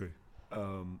 Exactly.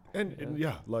 And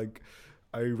yeah, like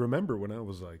I remember when I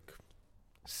was like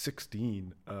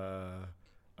 16,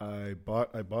 I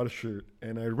bought a shirt,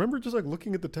 and I remember just like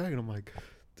looking at the tag, and I'm like,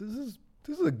 this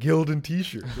is a Gildan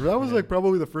T-shirt. That was like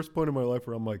probably the first point in my life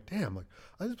where I'm like, damn, like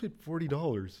I just paid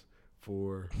 $40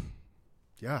 for,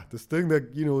 this thing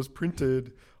that was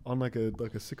printed on like a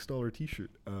 $6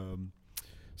 T-shirt.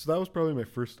 So that was probably my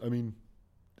first. I mean,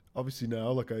 obviously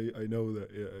now, like I know that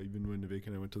even when Nivek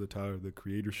and I went to the Tower, the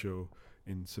Creator Show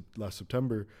in last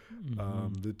September,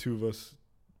 the two of us,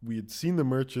 we had seen the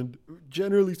merch, and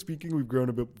generally speaking, we've grown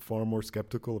a bit far more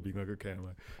skeptical of being like, okay, am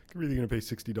I really going to pay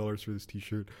 $60 for this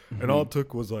T-shirt? And all it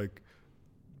took was like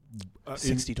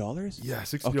 $60. yeah,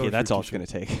 $60. Okay, for that's a all it's t-shirt.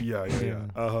 gonna take.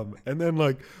 Yeah. And then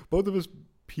like both of us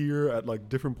peer at like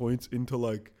different points into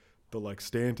like the like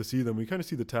stand to see them. We kind of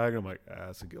see the tag, and I'm like,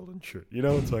 it's a Gildan shirt. You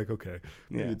know, it's like, okay,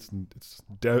 Yeah. it's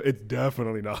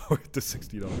definitely not worth the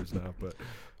 $60 now.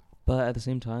 But at the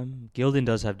same time, Gildan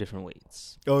does have different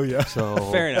weights. Oh yeah, So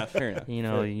Fair enough. You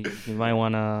know, you might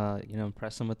want to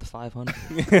impress them with the 500.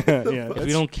 Yeah. If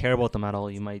you don't care about them at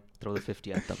all, you might throw the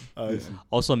 50 at them. I see.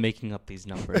 Also making up these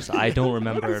numbers. I don't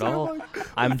remember at all.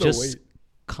 I'm the just weight?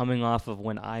 coming off of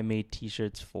when I made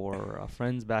T-shirts for a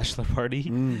friend's bachelor party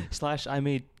 / I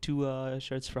made 2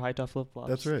 shirts for High Top Flip Flops.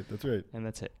 That's right. And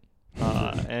that's it.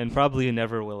 And probably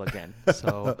never will again.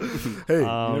 So Hey, you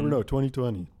never know.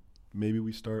 2020, maybe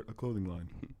we start a clothing line.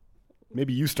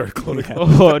 Maybe you start a clothing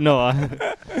line. oh no,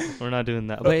 we're not doing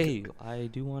that. But hey, I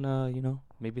do want to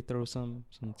maybe throw some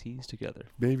teas together.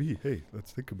 Maybe. Hey,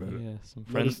 let's think about it. Yeah, some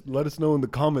Let friends. us know in the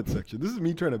comment section. This is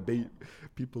me trying to bait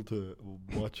people to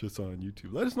watch us on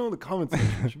YouTube. Let us know in the comment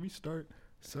section. Should we start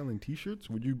selling T-shirts?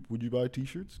 Would you buy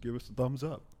T-shirts? Give us a thumbs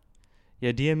up.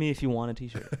 Yeah, DM me if you want a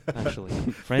T-shirt. Actually,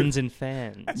 friends and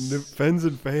fans. Fans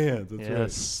and fans. That's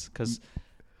Yes, because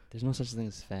there's no such thing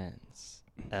as fans.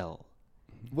 right.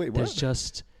 Wait, There's what?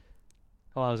 just.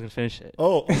 Oh, I was gonna finish it.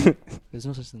 Oh, There's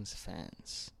no such thing as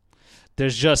fans.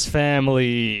 There's just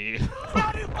family.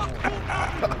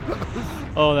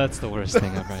 Oh, that's the worst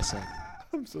thing I've ever said.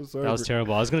 I'm so sorry. That was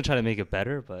terrible. I was gonna try to make it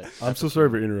better, but I'm so sorry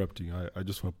for interrupting. I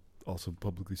just want to also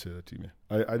publicly say that to you, man.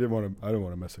 I didn't want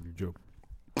to mess up your joke.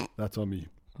 That's on me.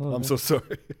 Oh, I'm no. so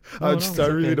sorry. No, I no, just it's I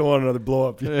really okay. don't want another blow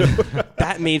up. You know?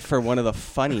 That made for one of the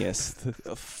funniest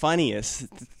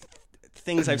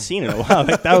things I've seen in a while.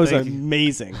 Like, that was Thank you.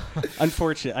 amazing.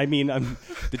 Unfortunate. I mean,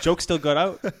 the joke still got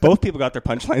out. Both people got their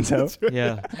punchlines out.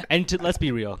 Yeah, and let's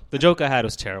be real. The joke I had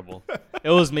was terrible. It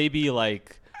was maybe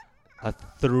like a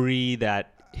 3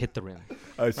 that hit the rim.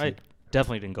 I see. Right?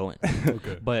 Definitely didn't go in.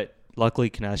 Okay. But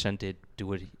luckily, Kanashan did do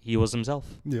what he was himself,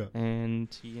 Yeah. and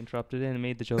he interrupted it and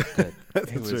made the joke good.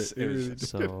 That's was- right. it It was- really did.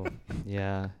 So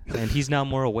yeah, and he's now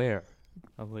more aware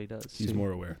of what he does. He's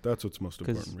more aware. That's what's most 'Cause-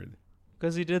 important, really.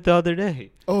 because he did the other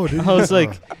day. Oh, did I was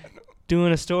like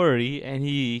doing a story, and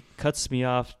he cuts me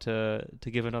off to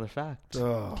give another fact.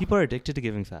 Oh. People are addicted to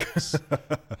giving facts.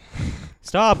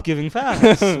 Stop giving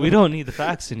facts. We don't need the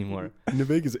facts anymore.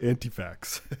 Nivek is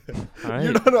anti-fax. All right.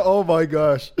 You're not. Oh my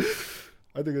gosh.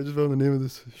 I think I just found the name of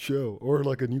this show, or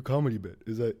like a new comedy bit.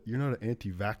 Is that you're not an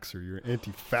anti-vaxxer, you're an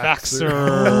anti-faxer.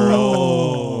 Faxer.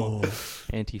 Oh.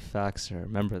 Anti-faxer.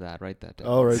 Remember that. Write that down.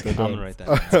 I'll write that I'm down. gonna write that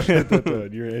I'll down. write that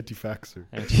down. You're an anti-faxer.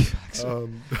 Anti-faxer.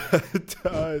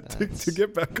 To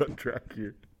get back on track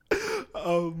here.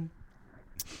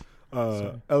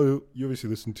 Elio, you obviously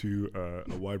listen to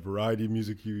a wide variety of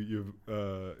music. You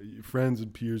have friends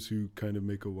and peers who kind of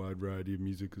make a wide variety of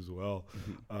music as well.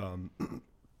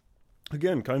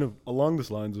 Again, kind of along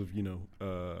this lines of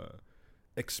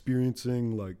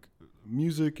experiencing like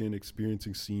music and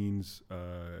experiencing scenes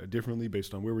differently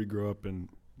based on where we grew up and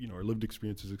our lived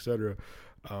experiences, etc.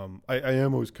 I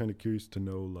am always kind of curious to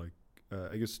know, like,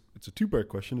 I guess it's a 2-part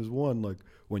question. Is one, like,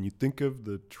 when you think of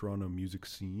the Toronto music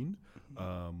scene,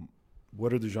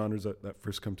 what are the genres that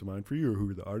first come to mind for you, or who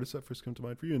are the artists that first come to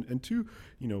mind for you? And two,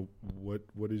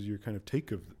 what is your kind of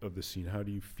take of the scene? How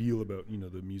do you feel about,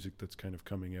 the music that's kind of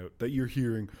coming out that you're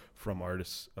hearing from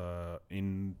artists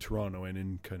in Toronto and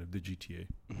in kind of the GTA?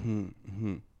 Mm-hmm,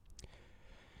 mm-hmm.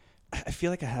 I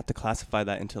feel like I have to classify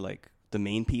that into like the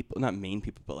main people, not main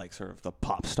people, but like sort of the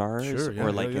pop stars,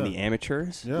 or like in the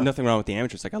amateurs. Yeah. Nothing wrong with the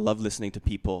amateurs. Like I love listening to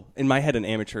people. In my head, an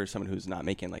amateur is someone who's not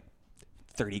making like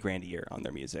 $30,000 a year on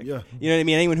their music. Yeah. You know what I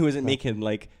mean? Anyone who isn't making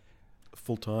like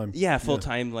full time. Yeah, full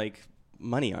time like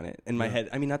money on it. In my head,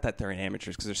 I mean, not that they're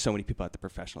amateurs because there's so many people at the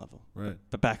professional level. Right.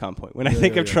 But back on point. When I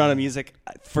think of Toronto music,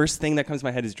 first thing that comes to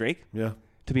my head is Drake. Yeah.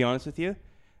 To be honest with you,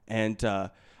 and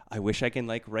I wish I can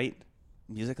like write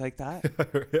music like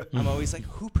that. I'm always like,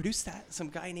 who produced that? Some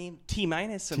guy named T-,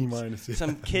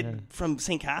 some kid from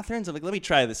St. Catharines. I'm like, let me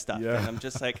try this stuff. And I'm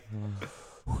just like,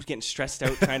 who's getting stressed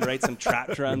out trying to write some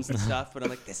trap drums and stuff. But I'm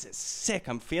like, this is sick.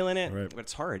 I'm feeling it. Right. But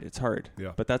it's hard. It's hard.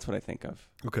 Yeah. But that's what I think of.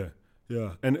 Okay.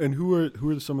 Yeah, and who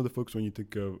are some of the folks when you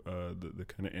think of the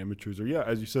kind of amateurs, or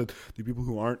as you said, the people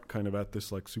who aren't kind of at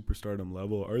this like superstardom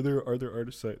level? Are there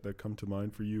artists that come to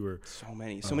mind for you? Or so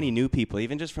many new people,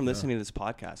 even just from listening to this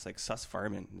podcast, like Sus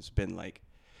Varman has been like,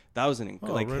 that was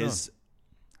his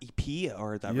EP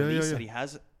or that release that he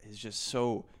has is just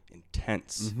so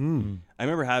intense. Mm-hmm. I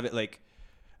remember having like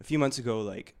a few months ago,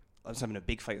 like I was having a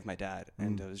big fight with my dad,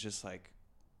 and I was just like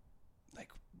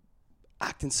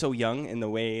acting so young in the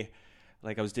way.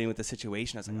 Like I was dealing with the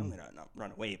situation. I was like, I'm gonna not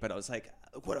run away, but I was like,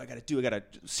 what do I gotta do? We're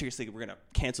gonna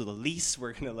cancel the lease.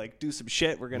 We're gonna like do some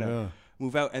shit. We're gonna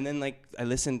move out. And then like I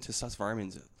listened to Sus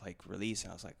Varman's like release,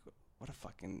 and I was like, what a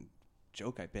fucking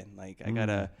joke I've been. Like I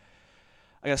gotta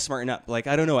smarten up. Like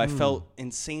I don't know. I felt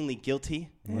insanely guilty,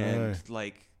 and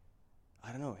like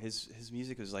I don't know. His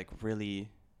music was like really,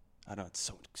 I don't know.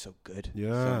 It's so good. Yeah,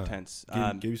 so intense.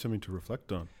 Gave you something to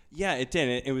reflect on. Yeah, it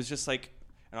did. It was just like,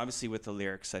 and obviously with the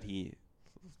lyrics that he.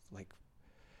 Like,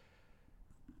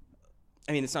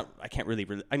 I mean, it's not, I can't really,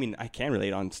 I mean, I can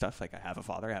relate on stuff like I have a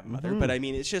father, I have a mother, but I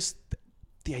mean, it's just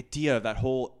the idea of that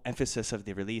whole emphasis of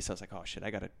the release. I was like, oh shit, I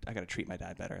gotta treat my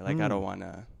dad better. Like, I don't want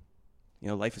to,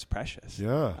 life is precious.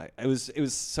 Yeah.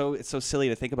 It's so silly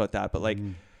to think about that, but like,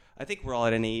 I think we're all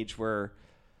at an age where,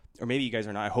 or maybe you guys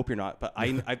are not, I hope you're not, but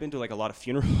I've been to like a lot of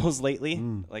funerals lately,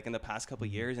 like in the past couple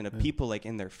of years, and of people like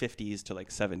in their 50s to like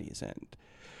 70s, and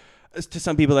to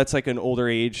some people that's like an older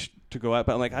age to go out,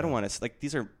 but I'm like, I don't want to, like,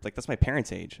 these are like, that's my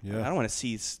parents' age. I don't want to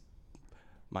see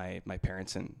my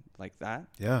parents in like that.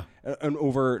 Yeah. And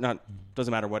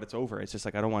doesn't matter what it's over. It's just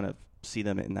like, I don't want to see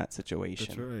them in that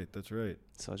situation. That's right.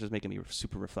 So it's just making me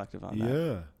super reflective on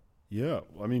that. Yeah.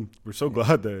 I mean, we're so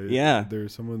glad that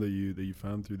there's someone that you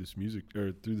found through this music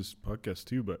or through this podcast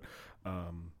too. But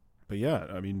yeah,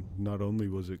 I mean, not only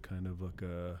was it kind of like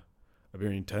a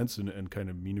very intense and kind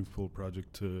of meaningful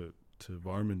project to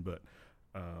Varman, but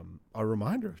a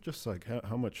reminder of just like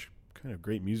how much kind of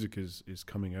great music is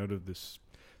coming out of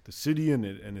the city and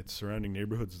its surrounding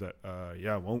neighborhoods that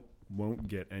won't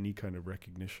get any kind of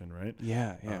recognition, right?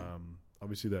 Yeah.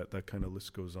 Obviously that kind of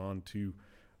list goes on too.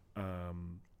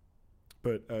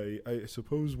 But I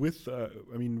suppose with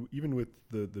even with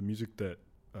the music that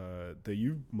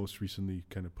you most recently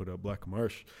kind of put out, Black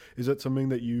Marsh, is that something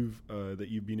that you've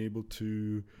been able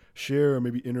to share or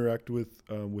maybe interact with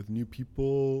new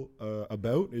people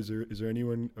about? Is there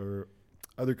anyone or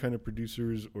other kind of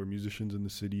producers or musicians in the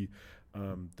city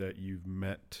that you've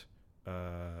met?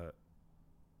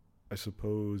 I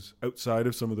suppose outside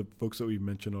of some of the folks that we've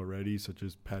mentioned already, such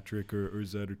as Patrick or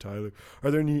Zed or Tyler,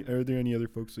 are there any other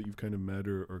folks that you've kind of met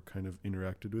or kind of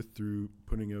interacted with through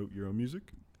putting out your own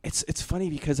music? It's funny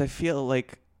because I feel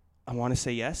like I want to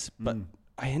say yes, but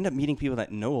I end up meeting people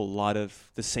that know a lot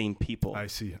of the same people. I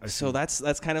see. So that's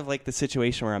kind of like the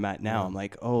situation where I'm at now. Yeah. I'm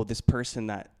like, oh, this person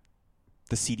that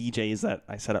the CDJs that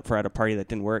I set up for at a party that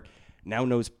didn't work now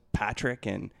knows Patrick,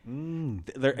 and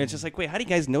it's just like, wait, how do you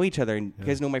guys know each other? And you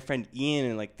guys know my friend Ian,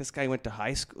 and like this guy went to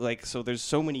high school. Like, so there's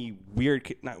so many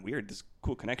there's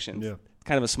cool connections. Yeah.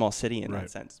 Kind of a small city in that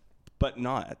sense, but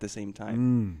not at the same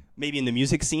time. Maybe in the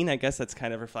music scene, I guess that's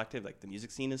kind of reflective. Like the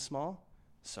music scene is small,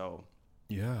 so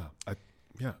I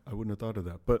wouldn't have thought of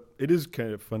that, but it is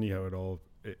kind of funny how it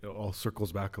all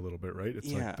circles back a little bit, right?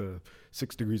 It's like the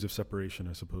 6 degrees of separation,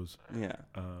 I suppose. Yeah.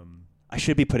 I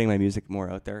should be putting my music more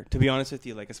out there, to be honest with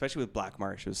you. Like, especially with Black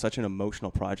Marsh, it was such an emotional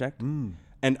project, and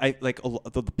I like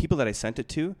the people that I sent it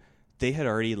to. They had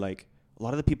already a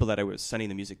lot of the people that I was sending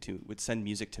the music to would send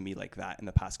music to me like that in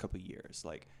the past couple of years.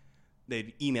 Like,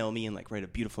 they'd email me and like write a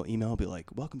beautiful email, be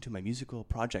like, "Welcome to my musical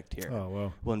project here. Oh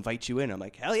wow. We'll invite you in." I'm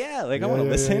like, "Hell yeah!" Like I Yeah, want to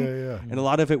yeah, listen. Yeah. And a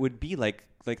lot of it would be like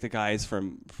the guys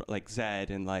from like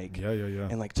Zed and like Yeah.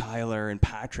 and like Tyler and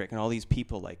Patrick and all these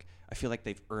people. Like I feel like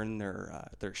they've earned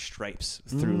their stripes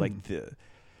through like they're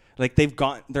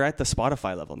at the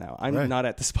Spotify level now. I'm Right. not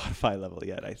at the Spotify level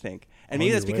yet, I think. And On maybe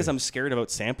your that's because way. I'm scared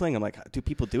about sampling. I'm like, do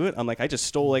people do it? I'm like, I just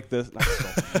stole like this. Not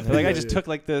stole. Like I just took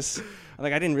like this.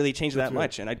 Like I didn't really change it That's that right.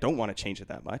 much, and I don't want to change it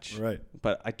that much. Right.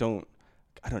 But I don't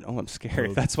know. I'm scared.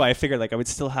 Well, That's why I figured like I would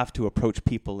still have to approach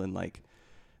people in like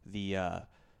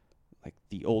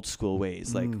the old school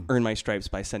ways, like earn my stripes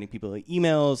by sending people like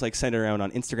emails, like send it around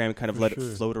on Instagram and kind of For let sure.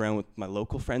 it float around with my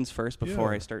local friends first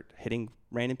before Yeah. I start hitting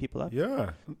random people up.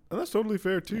 Yeah, and that's totally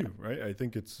fair too, right? I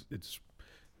think it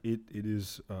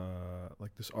is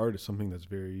like this art is something that's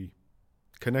very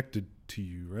connected to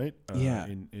you, right? Yeah.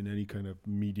 In any kind of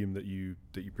medium that you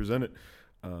present it.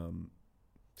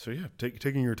 So yeah,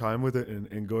 taking your time with it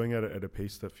and going at it at a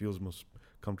pace that feels most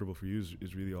comfortable for you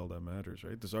is really all that matters,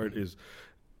 right? This art is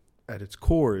at its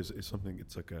core is something.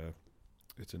 It's like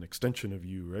it's an extension of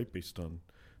you, right? Based on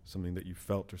something that you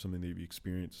felt or something that you've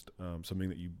experienced, something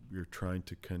that you're trying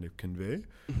to kind of convey.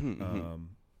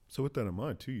 So with that in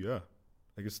mind too, yeah,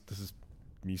 I guess this is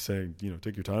me saying,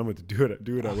 take your time with it, do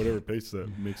it at whatever pace that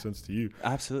makes sense to you.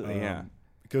 Absolutely, yeah.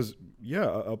 Because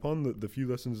upon the few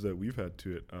lessons that we've had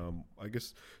to it, I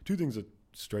guess two things that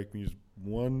strike me is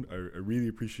one, I really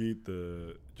appreciate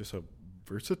just how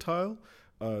versatile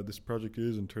this project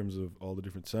is in terms of all the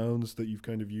different sounds that you've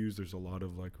kind of used. There's a lot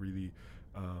of like really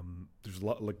there's a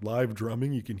lot like live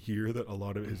drumming. You can hear that a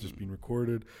lot of it has just been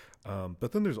recorded,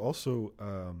 but then there's also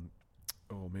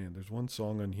there's one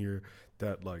song on here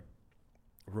that like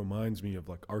reminds me of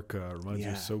like Arca, reminds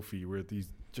me of Sophie, where these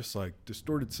just like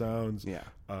distorted sounds, and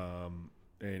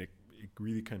it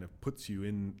really kind of puts you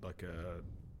in like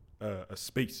a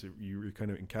space. You're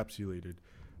kind of encapsulated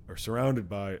or surrounded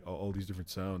by all these different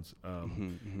sounds,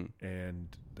 and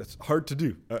that's hard to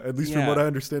do. At least from what I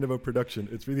understand about production,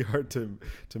 it's really hard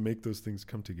to make those things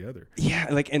come together. Yeah,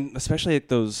 like, and especially like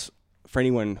those, for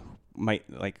anyone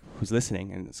who's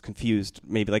listening and is confused,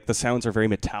 maybe like the sounds are very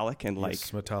metallic and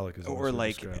like metallic is or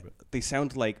like they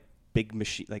sound like big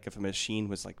machine, like if a machine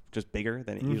was like just bigger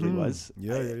than it usually was.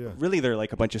 Yeah. Really, they're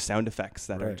like a bunch of sound effects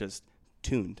that are just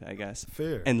tuned, I guess,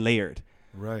 fair and layered.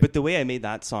 Right. But the way I made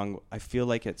that song, I feel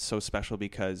like it's so special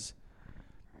because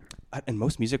in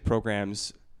most music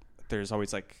programs, there's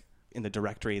always like in the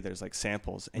directory, there's like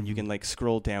samples and you can like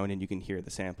scroll down and you can hear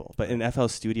the sample. But in FL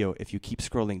Studio, if you keep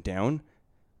scrolling down,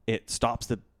 it stops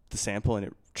the sample and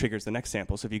it triggers the next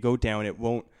sample. So if you go down, it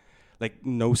won't, like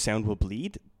no sound will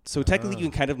bleed. So technically you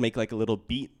can kind of make like a little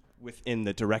beat within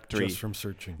the directory. Just from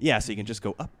searching. Yeah, so you can just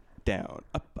go up, down,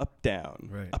 up, down,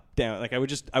 right. up, down. Like I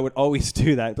would always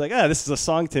do that. Like, this is a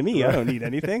song to me. I don't need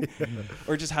anything.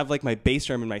 Or just have like my bass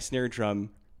drum and my snare drum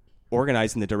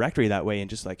organized in the directory that way and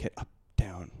just like hit up,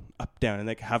 down, and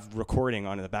like have recording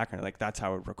on in the background. Like that's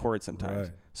how it records sometimes.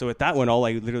 Right. So with that one, all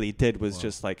I literally did was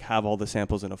just like have all the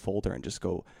samples in a folder and just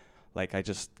go, like I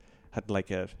just had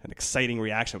like an exciting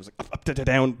reaction. I was like up,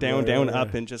 down,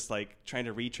 up, and just like trying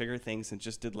to re-trigger things and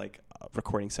just did like a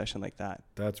recording session like that.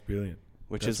 That's brilliant.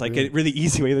 Which is like a really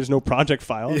easy way. There's no project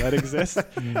file that exists.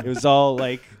 It was all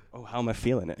like, how am I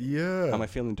feeling it? Yeah. How am I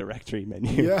feeling directory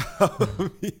menu? Yeah.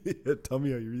 Tell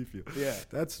me how you really feel. Yeah.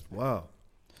 That's wow.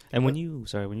 And when you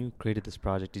created this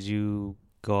project, did you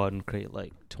go out and create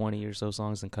like 20 or so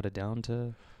songs and cut it down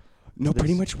to? No,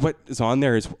 pretty much what is on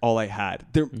there is all I had.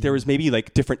 There was maybe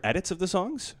like different edits of the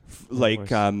songs, like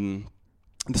the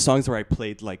songs where I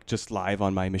played like just live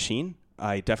on my machine.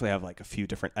 I definitely have like a few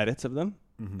different edits of them,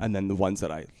 and then the ones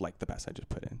that I like the best I just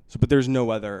put in. So, but there's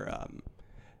no other.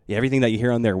 Everything that you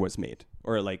hear on there was made,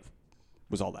 or like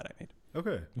was all that I made.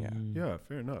 Okay. Yeah. Yeah.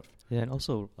 Fair enough. Yeah, and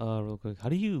also real quick, how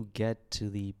do you get to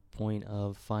the point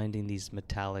of finding these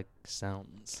metallic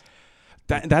sounds?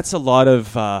 That's a lot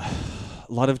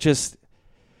of just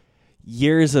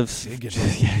years of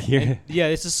yeah.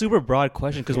 It's a super broad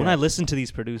question because when I listen to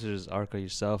these producers, Arca,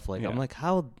 yourself, like I'm like,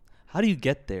 how do you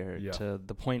get there to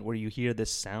the point where you hear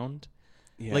this sound?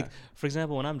 Yeah. Like for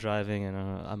example, when I'm driving and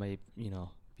I might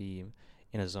be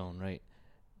in a zone, right,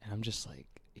 and I'm just like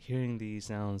hearing these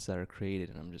sounds that are created,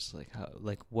 and I'm just like,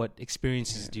 what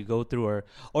experiences do you go through,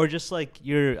 or just like I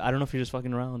don't know if you're just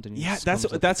fucking around and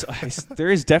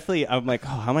there is definitely, I'm like,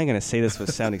 how am I gonna say this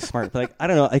with sounding smart? But like I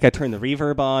don't know, like I turn the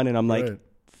reverb on and I'm like,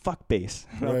 fuck bass.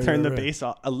 I'll turn the bass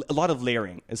off. A lot of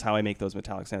layering is how I make those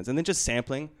metallic sounds, and then just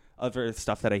sampling other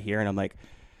stuff that I hear, and I'm like,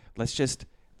 let's just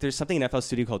there's something in FL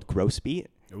Studio called Gross Beat.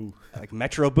 Ooh. Like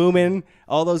Metro Boomin,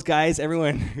 all those guys,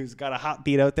 everyone who's got a hot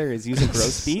beat out there is using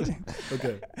Gross Beat.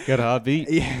 Okay. Got a hot beat.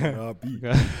 Yeah. Beat.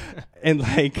 And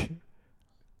like,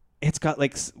 it's got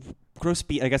like Gross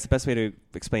Beat. I guess the best way to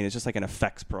explain it is just like an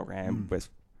effects program with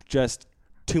just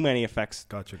too many effects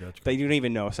Gotcha. that you don't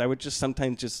even know. So I would just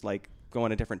sometimes just like go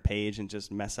on a different page and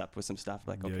just mess up with some stuff.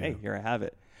 Like, okay, here I have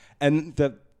it. And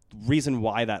the reason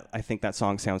why that I think that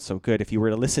song sounds so good, if you were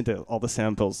to listen to all the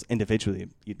samples individually,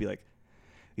 you'd be like,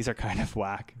 these are kind of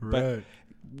whack. Right.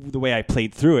 But the way I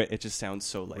played through it, it just sounds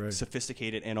so like Right.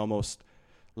 sophisticated and almost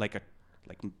like a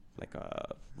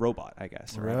robot, I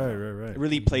guess. Or Right. It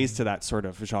really plays to that sort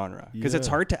of genre because it's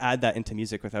Yeah. hard to add that into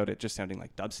music without it just sounding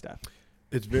like dubstep.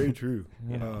 It's very true.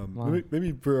 Yeah. Wow.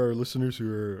 Maybe for our listeners who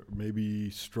are maybe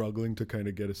struggling to kind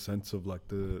of get a sense of like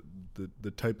the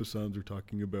type of sounds we're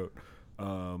talking about,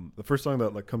 the first song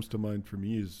that like comes to mind for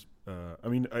me is,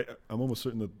 I'm almost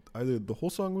certain that either the whole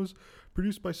song was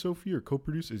produced by Sophie or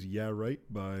co-produced is Yeah Right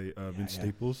by Vince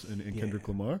Staples and Kendrick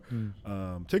Lamar.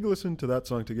 Take a listen to that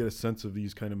song to get a sense of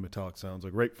these kind of metallic sounds.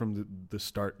 Like right from the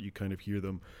start, you kind of hear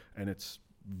them, and it's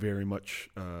very much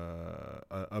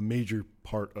a major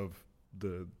part of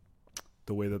the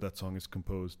way that song is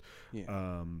composed.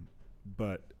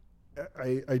 But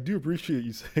I do appreciate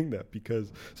you saying that,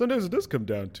 because sometimes it does come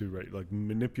down to like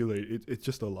manipulate. It's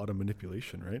just a lot of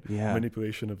manipulation, right?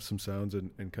 Manipulation of some sounds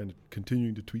and kind of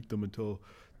continuing to tweak them until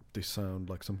they sound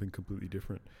like something completely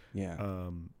different.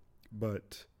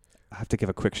 But I have to give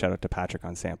a quick shout out to Patrick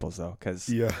on samples though,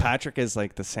 because Patrick is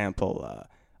like the sample. I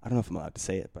don't know if I'm allowed to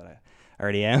say it, but I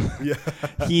already am.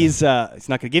 He's not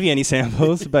going to give you any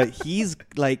samples, but he's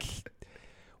like,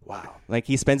 wow, like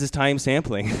he spends his time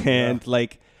sampling and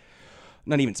like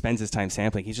not even spends his time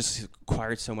sampling. He's just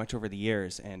acquired so much over the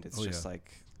years, and it's just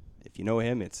like, if you know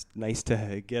him, it's nice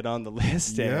to get on the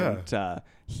list. And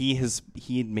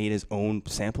he made his own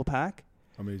sample pack.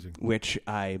 Amazing. Which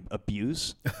I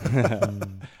abuse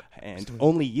and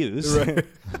only use.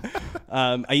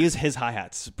 I use his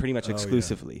hi-hats pretty much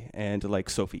exclusively and like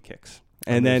Sophie kicks.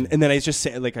 And then I just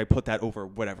say, like, I put that over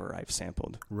whatever I've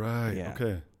sampled. Right. Yeah.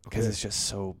 Okay. Because it's just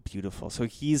so beautiful. So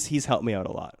he's helped me out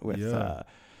a lot with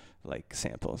like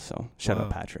samples. So shout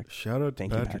out Patrick. Shout out to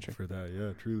Thank you, Patrick for that.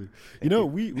 Yeah, truly.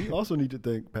 We also need to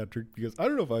thank Patrick, because I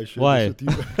don't know if I should. Why? This with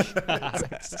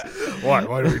you.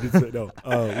 Why do we need to say no?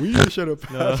 We need to shout out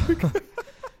Patrick.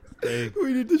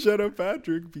 We need to shout out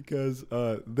Patrick because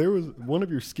there was one of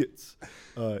your skits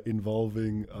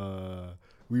involving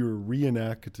we were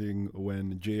reenacting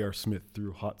when J.R. Smith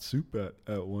threw hot soup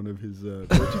at one of his do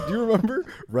you remember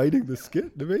writing the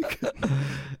skit to make?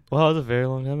 Well, that was a very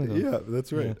long time ago. Yeah,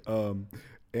 that's right. Yeah.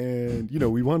 And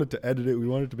we wanted to edit it. We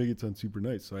wanted to make it sound super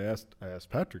nice. So I asked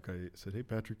Patrick. I said, "Hey,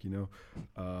 Patrick,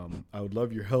 I would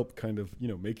love your help, kind of,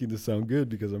 making this sound good,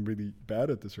 because I'm really bad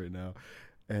at this right now."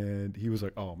 And he was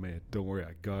like, "Oh man, don't worry,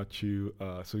 I got you."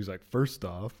 So he's like, "First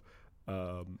off,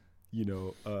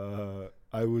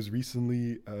 I was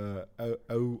recently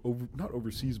not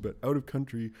overseas, but out of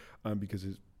country, because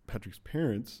Patrick's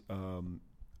parents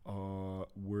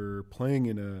were playing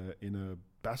in a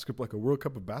basketball, like a World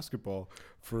Cup of basketball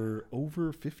for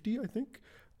over 50, I think,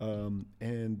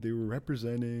 and they were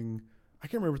representing. I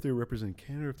can't remember if they were representing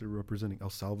Canada or if they were representing El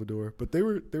Salvador, but they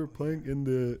were playing in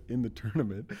the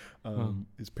tournament.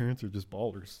 His parents are just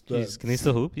ballers. Jeez, can they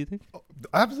still hoop, you think? Oh,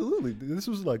 absolutely. This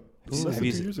was like less than 2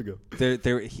 years ago.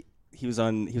 He was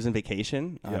on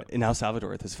vacation in El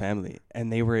Salvador with his family,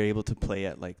 and they were able to play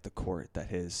at like the court that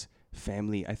his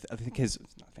family, I think his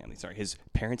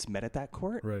parents met at that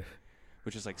court. Right.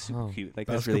 Which is like super cute. Like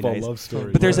basketball, that's really nice. love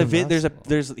story. But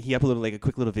he uploaded like a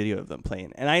quick little video of them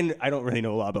playing, and I don't really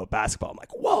know a lot about basketball. I'm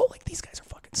like, whoa, like these guys are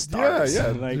fucking stars. Yeah,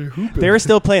 like hooping. they were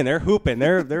still playing. They're hooping.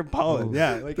 They're balling.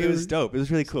 Yeah, like it was dope. It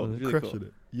was really cool. It was really crushing cool.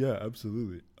 it. Yeah,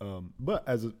 absolutely. But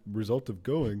as a result of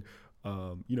going,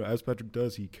 as Patrick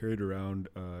does, he carries around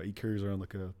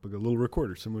like a little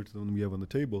recorder similar to the one we have on the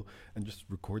table, and just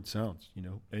record sounds.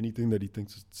 Anything that he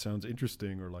thinks sounds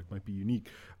interesting or like might be unique.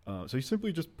 So he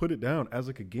simply just put it down as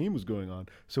like a game was going on.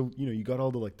 So you got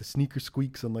all the like the sneaker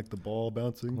squeaks and like the ball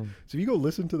bouncing. So if you go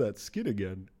listen to that skit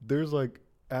again, there's like,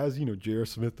 as J.R.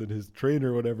 Smith and his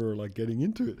trainer or whatever are like getting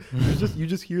into it, you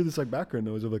just hear this like background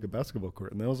noise of like a basketball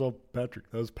court, and that was all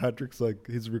Patrick. That was Patrick's like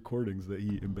his recordings that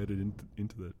he embedded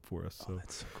into that for us. So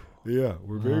that's so cool. Yeah,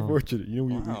 we're very fortunate.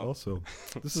 We also,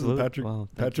 this is a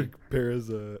Patrick Perez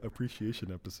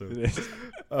appreciation episode.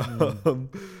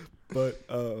 But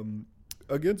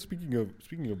again, speaking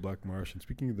of Black Marsh, and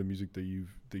speaking of the music that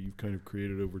you've kind of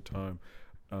created over time,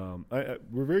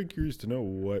 we're very curious to know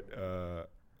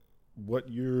what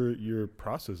your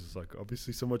process is like.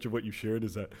 Obviously, so much of what you shared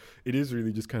is that it is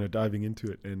really just kind of diving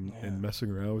into it and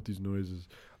messing around with these noises.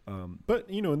 But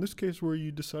you know, in this case where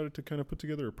you decided to kind of put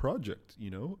together a project,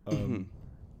 you know,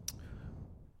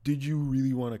 did you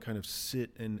really want to kind of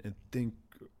sit and think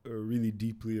really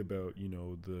deeply about, you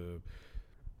know,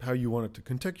 how you wanted to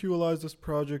contextualize this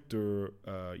project, or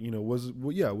you know, was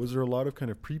there a lot of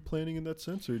kind of pre-planning in that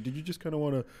sense, or did you just kind of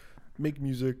want to make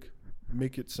music,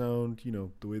 make it sound, you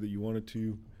know, the way that you wanted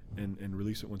to, and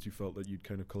release it once you felt that you'd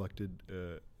kind of collected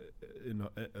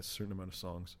a certain amount of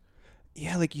songs?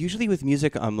 Yeah, like usually with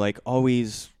music, I'm like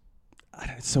always,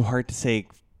 it's so hard to say.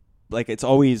 Like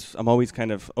I'm always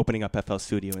kind of opening up FL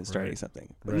Studio and starting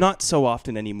something. Right. Not so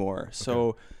often anymore. Okay.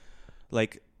 So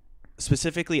like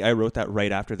specifically, I wrote that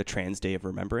right after the Trans Day of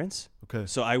Remembrance. Okay.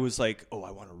 So I was like, oh,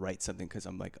 I want to write something because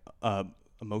I'm like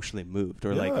emotionally moved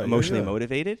or like emotionally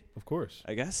motivated. Of course.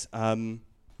 I guess.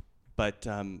 But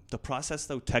the process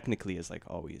though technically is like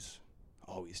always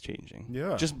changing.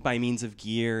 Yeah. Just by means of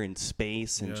gear and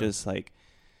space and just like,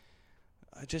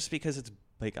 just because it's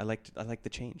like I like the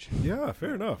change. Yeah,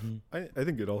 fair enough. I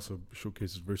think it also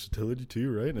showcases versatility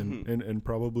too, right? And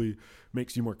probably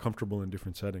makes you more comfortable in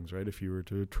different settings, right? If you were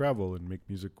to travel and make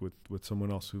music with someone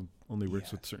else who only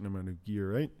works with a certain amount of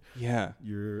gear, right? Yeah.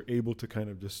 You're able to kind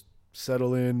of just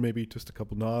settle in, maybe just a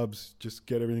couple knobs, just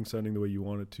get everything sounding the way you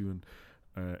want it to,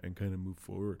 and kind of move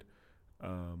forward.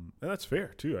 And that's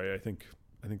fair too. I think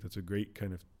that's a great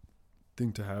kind of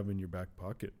thing to have in your back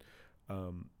pocket.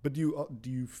 But do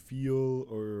you feel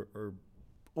or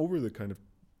over the kind of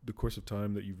the course of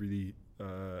time that you've really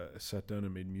sat down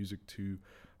and made music to,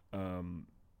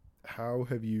 how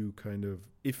have you kind of,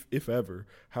 if ever,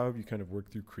 how have you kind of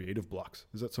worked through creative blocks?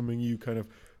 Is that something you kind of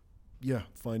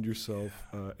find yourself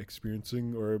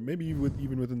experiencing, or maybe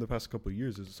even within the past couple of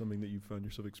years, is it something that you found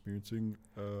yourself experiencing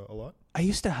a lot? I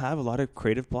used to have a lot of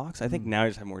creative blocks. I think now I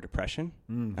just have more depression,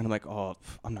 and I'm like, oh,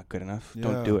 I'm not good enough.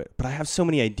 Don't do it. But I have so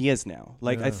many ideas now.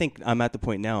 Like I think I'm at the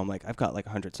point now. I'm like, I've got like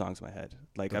 100 songs in my head.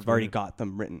 Like I've already got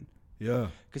them written. Yeah.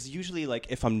 Because usually, like,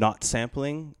 if I'm not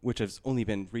sampling, which has only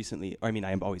been recently, I mean,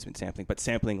 I have always been sampling, but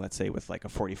sampling, let's say, with like a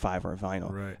 45 or a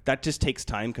vinyl, that just takes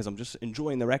time because I'm just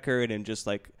enjoying the record and just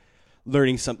like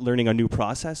learning a new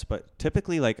process. But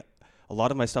typically, like, a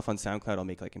lot of my stuff on SoundCloud I'll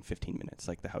make like in 15 minutes,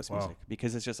 like the house music,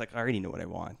 because it's just like I already know what I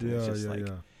want. And it's just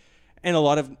and a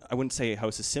lot of, I wouldn't say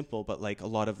house is simple, but like a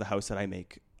lot of the house that I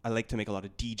make, I like to make a lot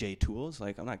of DJ tools.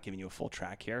 Like I'm not giving you a full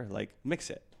track here. Like mix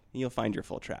it and you'll find your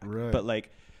full track. Right. But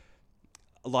like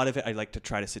a lot of it, I like to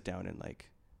try to sit down in like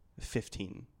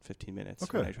 15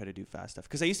 minutes when I try to do fast stuff.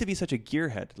 Because I used to be such a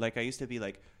gearhead. Like I used to be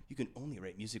like, you can only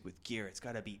write music with gear. It's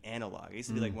got to be analog. I used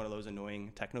to be like one of those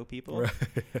annoying techno people. Right.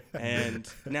 And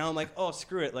now I'm like, oh,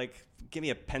 screw it. Like give me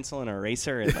a pencil and an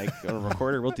eraser and like a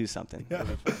recorder. We'll do something. Yeah.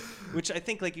 Which I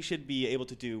think like you should be able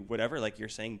to do whatever. Like you're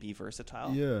saying, be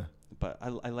versatile. Yeah. But I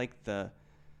like the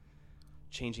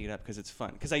changing it up because it's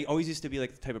fun. Because I always used to be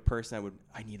like the type of person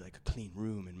I need like a clean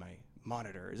room in my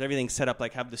monitors, everything set up,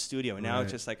 like have the studio, and now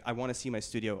it's just like I want to see my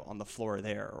studio on the floor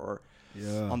there or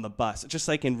on the bus, just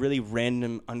like in really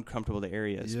random uncomfortable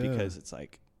areas, because it's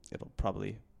like it'll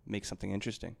probably make something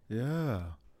interesting.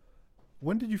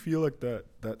 When did you feel like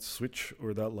that switch,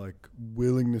 or that like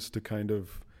willingness to kind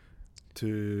of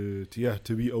to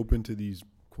be open to these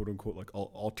quote unquote like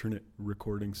alternate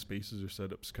recording spaces or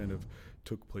setups kind of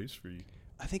took place for you?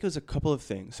 I think it was a couple of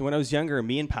things. So when I was younger,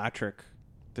 me and Patrick,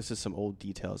 this is some old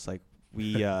details, like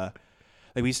we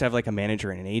used to have like a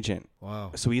manager and an agent.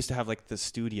 Wow. So we used to have like the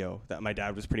studio that my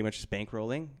dad was pretty much just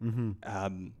bankrolling,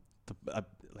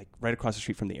 like right across the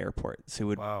street from the airport. So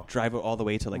we would drive it all the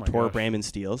way to like Tor Bram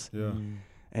Steels,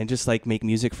 and just like make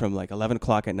music from like 11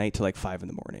 o'clock at night to like 5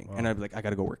 a.m. And I'd be like, I got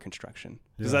to go work construction.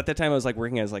 Because at that time I was like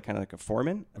working as like kind of like a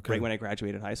foreman right when I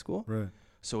graduated high school. Right.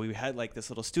 So we had like this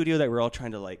little studio that we were all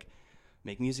trying to like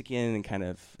make music in and kind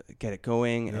of get it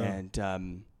going. And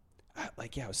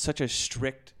it was such a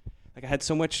strict, like I had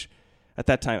so much at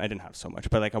that time. I didn't have so much,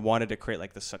 but like I wanted to create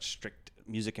like this such strict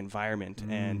music environment,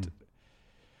 and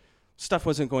stuff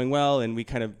wasn't going well. And we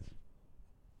kind of,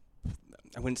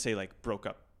 I wouldn't say like broke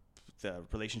up the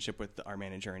relationship with our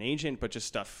manager and agent, but just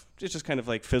stuff, it just kind of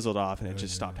like fizzled off, and it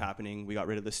just stopped happening. We got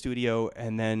rid of the studio,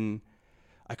 and then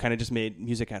I kind of just made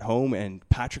music at home. And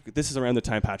Patrick, this is around the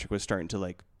time Patrick was starting to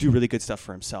like do really good stuff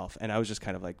for himself, and I was just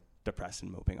kind of like depressed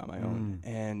and moping on my own.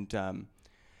 And I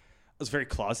was very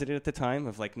closeted at the time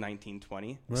of like 19,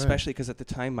 20, especially because at the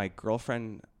time, my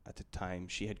girlfriend at the time,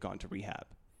 she had gone to rehab.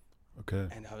 Okay.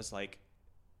 And I was like,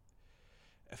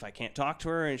 if I can't talk to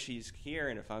her and she's here,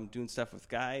 and if I'm doing stuff with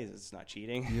guys, it's not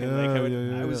cheating.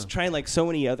 Yeah, I was trying like so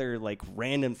many other like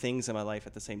random things in my life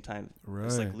at the same time. Right. It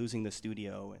was like losing the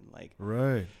studio and like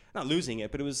Right. not losing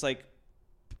it, but it was like,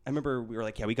 I remember we were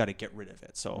like, yeah, we got to get rid of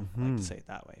it. So I like to say it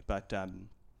that way. But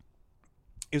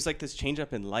it was like this change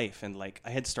up in life. And like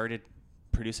I had started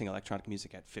producing electronic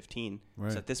music at 15.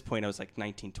 Right. So at this point I was like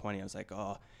 19, 20. I was like,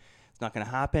 oh, it's not going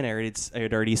to happen. I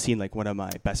had already seen like one of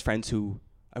my best friends who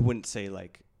I wouldn't say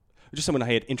like, just someone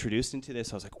I had introduced into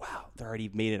this. I was like, wow, they already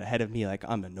made it ahead of me. Like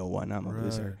I'm a no one, I'm a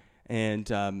loser.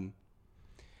 And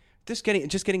just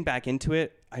getting back into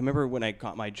it. I remember when I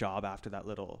got my job after that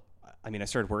I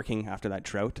started working after that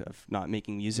drought of not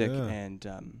making music, and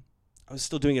I was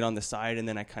still doing it on the side, and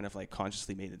then I kind of like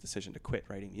consciously made the decision to quit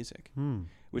writing music,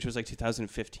 which was like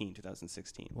 2015,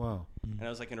 2016. Wow. And I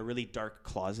was like in a really dark,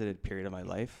 closeted period of my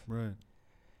life. Right.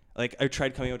 Like I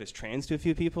tried coming out as trans to a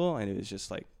few people, and it was just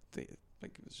like it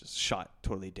was just shot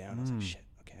totally down. I was like, shit,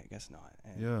 okay, I guess not.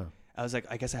 And I was like,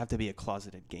 I guess I have to be a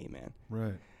closeted gay man.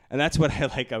 Right. And that's what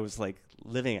I was like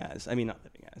living as. I mean, not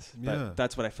living as, but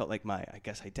that's what I felt like my, I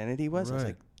guess, identity was. Right. I was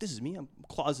like, this is me. I'm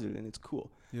closeted and it's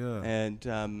cool. Yeah.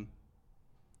 And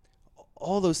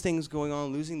all those things going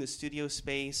on, losing the studio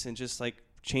space and just like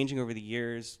changing over the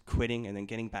years, quitting and then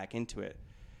getting back into it.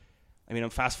 I mean, I'm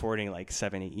fast forwarding like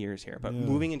 7-8 years here, but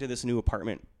moving into this new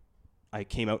apartment, I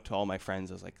came out to all my friends.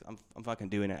 I was like, I'm fucking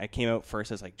doing it. I came out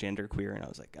first as like genderqueer, and I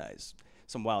was like, guys,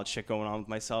 some wild shit going on with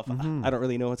myself. I don't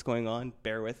really know what's going on.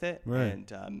 Bear with it. Right.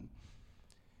 And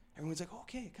everyone's like,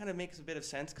 okay, it kind of makes a bit of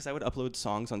sense, because I would upload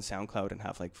songs on SoundCloud and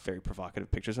have like very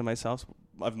provocative pictures of myself,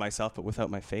 but without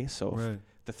my face. So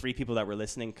the 3 people that were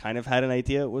listening kind of had an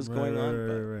idea what was going on.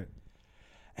 Right.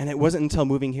 And it wasn't until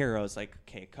moving here I was like,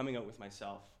 okay, coming out with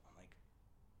myself.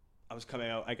 I was coming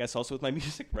out, I guess, also with my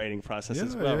music writing process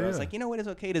as well. Where I was like, you know what, it's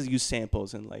okay to use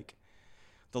samples, and like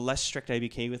the less strict I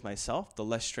became with myself, the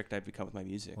less strict I've become with my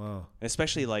music. Wow. And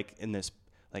especially like in this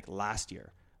like last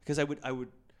year, because I would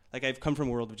like, I've come from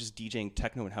a world of just DJing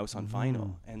techno and house on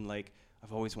vinyl, and like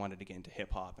I've always wanted to get into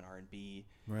hip hop and R&B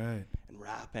and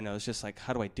rap, and I was just like,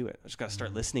 how do I do it? I just got to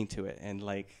start listening to it, and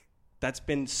like that's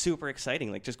been super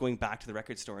exciting. Like just going back to the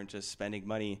record store and just spending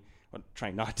money. Well,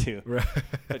 trying not to,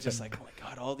 but just like, oh my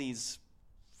God, all these,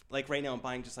 like right now I'm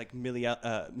buying just like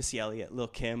Missy Elliott, Lil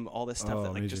Kim, all this stuff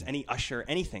that like just any Usher,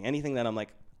 anything that I'm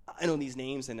like, I know these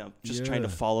names, and I'm just trying to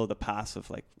follow the path of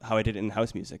like how I did it in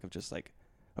house music, of just like,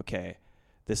 okay,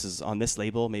 this is on this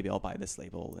label, maybe I'll buy this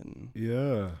label,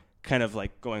 and kind of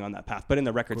like going on that path, but in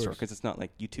the record store, because it's not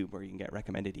like YouTube where you can get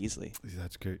recommended easily.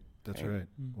 That's great. That's right.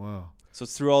 Wow. So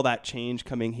it's through all that change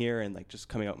coming here and like just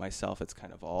coming out myself, it's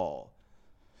kind of all.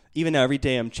 Even now, every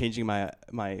day I'm changing my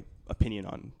opinion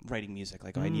on writing music.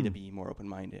 Like, I need to be more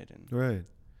open-minded. And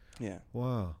yeah.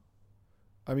 Wow.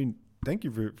 I mean, thank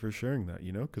you for sharing that,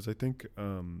 you know, because I think,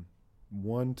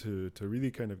 one, to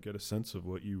really kind of get a sense of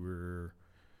what you were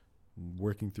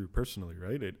working through personally,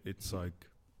 right? It's like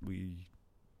we'd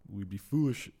be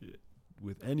foolish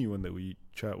with anyone that we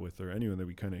chat with, or anyone that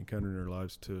we kind of encounter in our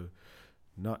lives, to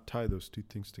not tie those two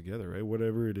things together, right?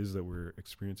 Whatever it is that we're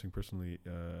experiencing personally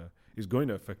is going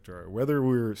to affect our art, whether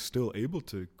we're still able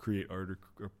to create art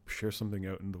or share something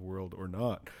out in the world or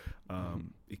not.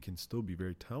 It can still be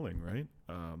very telling, right?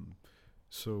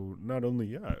 So not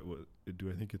only do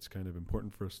I think it's kind of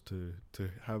important for us to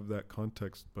have that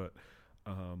context, but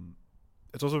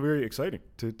it's also very exciting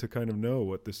to kind of know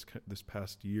what this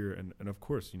past year, and of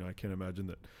course, you know, I can't imagine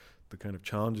that the kind of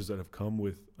challenges that have come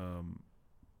with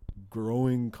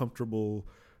growing comfortable,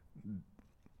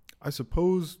 I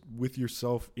suppose, with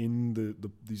yourself in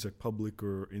these like public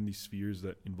or in these spheres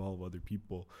that involve other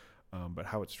people, but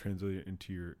how it's translated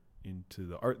into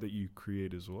the art that you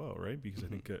create as well, right? Because I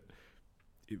think it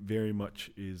very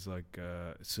much is like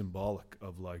symbolic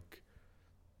of like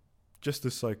just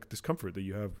this comfort that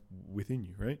you have within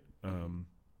you, right?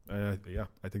 I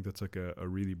think that's like a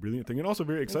really brilliant thing, and also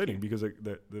very exciting, because like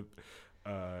the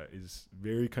is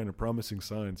very kind of promising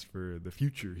signs for the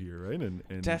future here, right? And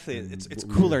definitely, it's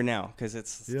cooler now, because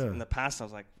it's in the past I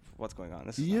was like, what's going on?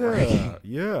 This is not right.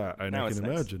 And now I can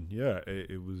imagine. Nice.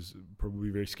 It was probably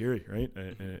very scary, right?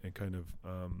 And kind of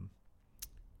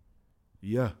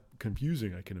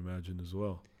confusing, I can imagine as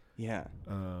well.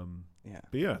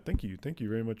 But yeah, thank you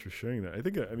very much for sharing that. I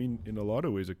think, I mean, in a lot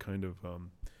of ways, it kind of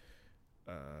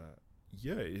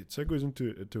it segues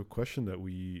into a question that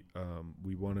we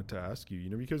wanted to ask you, you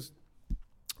know, because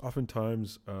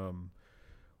oftentimes,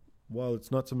 while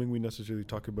it's not something we necessarily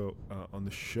talk about on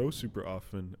the show super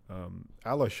often,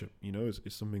 allyship, you know, is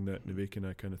something that Nivek and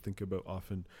I kind of think about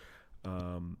often.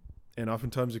 and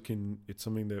oftentimes it's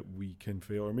something that we can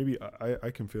fail, or maybe I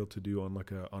can fail to do on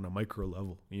on a micro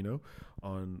level,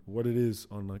 on what it is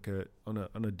on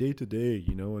on a day to day,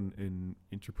 and in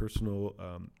interpersonal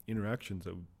interactions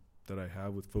that I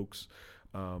have with folks,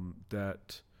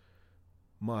 that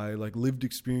my lived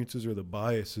experiences or the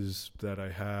biases that I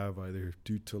have, either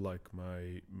due to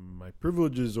my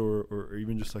privileges or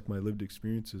even just my lived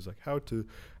experiences, how to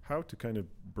kind of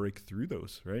break through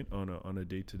those, right, on a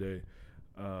day to day.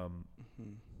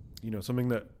 Something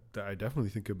that I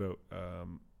definitely think about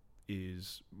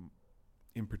is,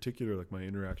 in particular, my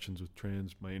interactions with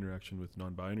trans, my interaction with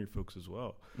non-binary folks as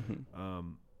well.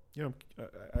 I'm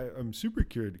super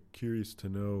curious to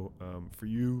know, for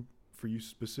you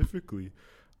specifically,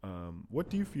 what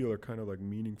do you feel are kind of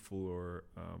meaningful or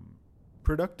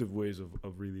productive ways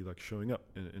of really showing up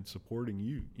and supporting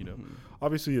you?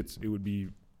 Obviously it would be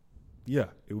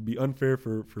unfair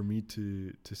for me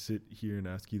to sit here and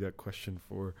ask you that question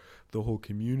for the whole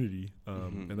community,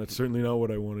 and that's certainly not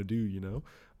what I want to do,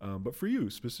 but for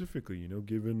you specifically,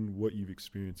 given what you've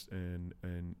experienced and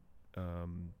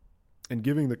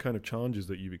giving the kind of challenges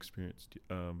that you've experienced,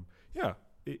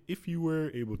 if you were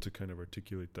able to kind of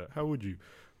articulate that, how would you,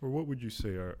 or what would you say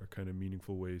are kind of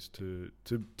meaningful ways to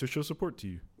show support to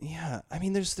you? Yeah, I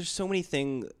mean, there's so many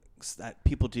things that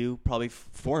people do probably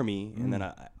for me, and then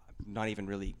I'm not even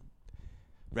really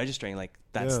registering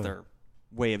that's their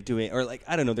way of doing it, or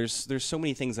I don't know. There's so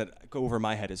many things that go over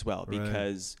my head as well,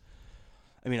 because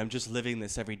I mean, I'm just living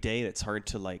this every day. It's hard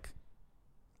to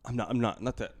I'm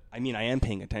not that. I mean, I am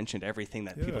paying attention to everything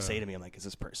that people say to me. I'm like, is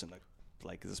this person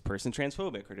is this person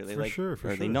transphobic, or do they or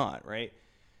are they not, right?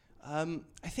 I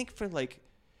think for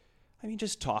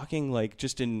just talking,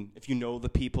 just if you know the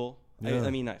people, I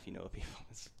mean, not if you know the people,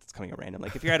 it's coming at random.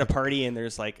 If you're at a party and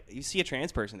there's you see a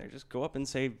trans person there, just go up and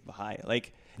say hi.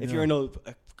 If you're in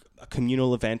a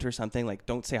communal event or something,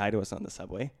 don't say hi to us on the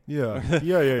subway. Or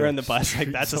on the bus.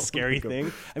 That's a scary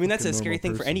thing. I mean, that's a scary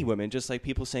thing for any woman, just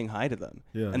people saying hi to them.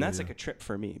 And that's a trip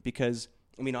for me, because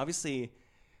I mean, obviously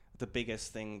the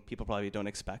biggest thing people probably don't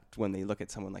expect when they look at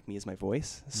someone like me is my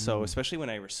voice. So especially when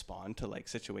I respond to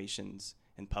situations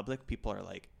in public, people are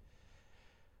like,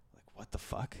 what the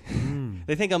fuck?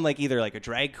 They think I'm either a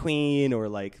drag queen or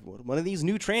one of these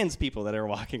new trans people that are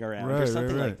walking around or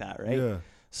something like that, right? Yeah.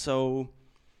 So,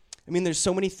 I mean, there's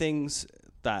so many things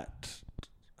that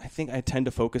I think I tend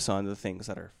to focus on, the things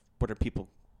that are, what are people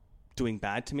doing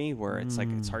bad to me, where it's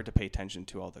it's hard to pay attention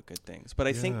to all the good things. But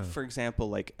I think, for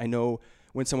example, I know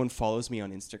when someone follows me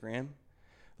on Instagram,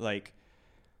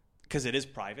 because it is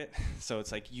private, so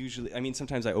it's usually, I mean,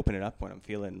 sometimes I open it up when I'm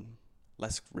feeling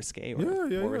less risque or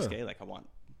more risque. I want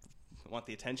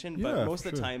the attention, but most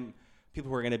of the time, people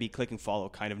who are going to be clicking follow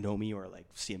kind of know me or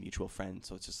see a mutual friend.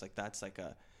 So it's just that's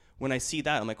when I see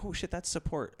that, I'm like, oh shit, that's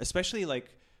support. Especially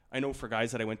I know for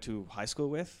guys that I went to high school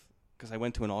with, because I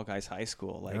went to an all guys high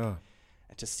school, and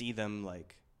to see them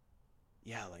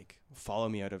follow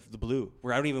me out of the blue,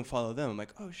 where I don't even follow them. I'm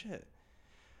like, oh shit.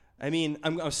 I mean,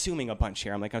 I'm assuming a bunch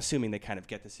here. I'm assuming they kind of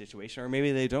get the situation, or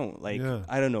maybe they don't.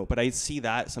 I don't know, but I see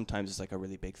that sometimes it's a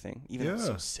really big thing. Even though it's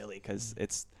so silly, because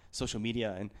it's social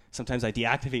media, and sometimes I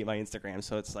deactivate my Instagram,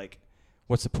 so it's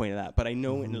what's the point of that? But I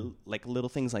know in little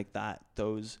things like that,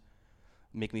 those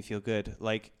make me feel good.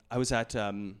 I was at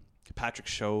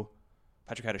Patrick's show.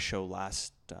 Patrick had a show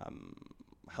last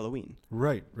Halloween.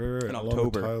 Right. In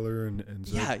October. With Tyler and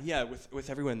Zach. Yeah, with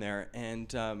everyone there, and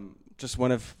just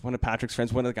one of Patrick's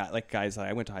friends, one of the guys that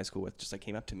I went to high school with, just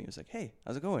came up to me. He was like, "Hey,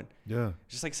 how's it going?" Yeah.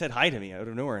 Just said hi to me out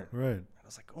of nowhere. Right. I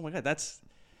was like, "Oh my god, that's."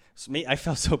 So I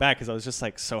felt so bad, because I was just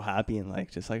so happy and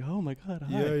oh my god,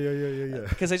 hi. Yeah.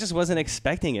 Because I just wasn't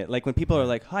expecting it. When people are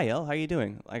like, "Hi, El, how are you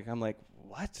doing?" I'm like,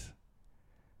 "What?"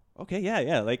 Okay,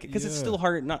 yeah. Because it's still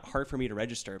not hard for me to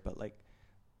register, but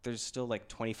there's still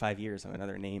 25 years of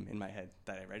another name in my head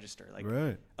that I register.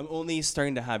 Right. I'm only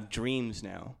starting to have dreams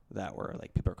now that were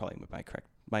people are calling me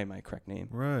by my correct name.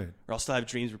 Right. Or I'll still have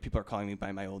dreams where people are calling me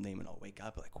by my old name, and I'll wake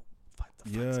up what the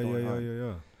fuck's going on?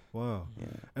 Yeah. Wow. Yeah.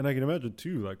 And I can imagine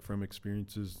too, from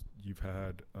experiences you've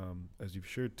had, as you've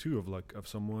shared too, of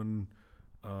someone,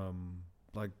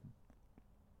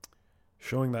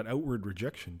 showing that outward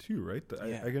rejection too, right?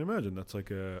 I can imagine that's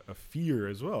a fear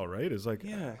as well, right? It's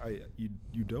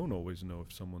you don't always know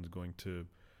if someone's going to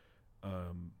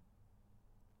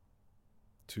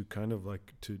kind of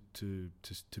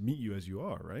to meet you as you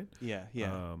are, right? Yeah.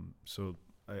 So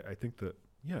I think that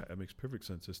it makes perfect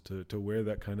sense as to where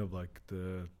that kind of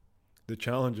the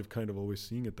challenge of kind of always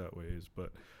seeing it that way is,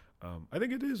 but I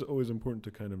think it is always important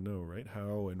to kind of know, right,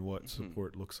 how and what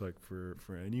support looks like for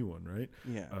anyone, right?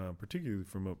 Yeah. Particularly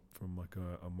from a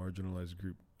marginalized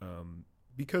group,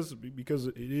 because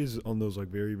it is on those like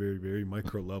very, very, very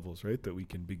micro levels, right, that we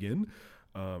can begin.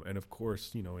 And of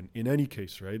course, you know, in any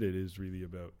case, right, it is really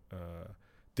about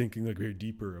thinking like very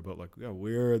deeper about like, yeah,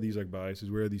 where are these like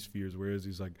biases, where are these fears, where is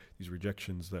these like these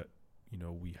rejections that, you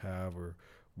know, we have or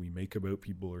we make about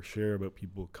people or share about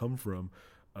people come from.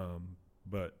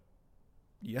 But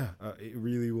yeah, it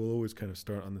really will always kind of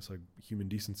start on this like human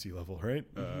decency level, right?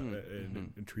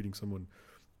 And treating someone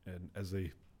and as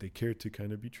they care to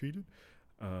kind of be treated.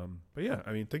 But yeah,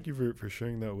 I mean, thank you for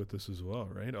sharing that with us as well,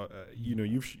 right? You know,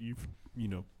 you've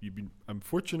been. I'm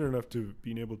fortunate enough to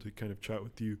being able to kind of chat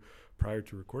with you prior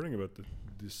to recording about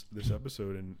this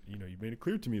episode, and you know, you've made it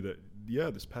clear to me that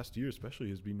this past year especially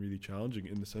has been really challenging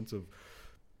in the sense of,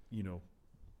 you know,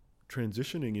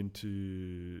 transitioning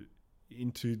into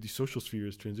the social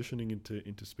spheres, transitioning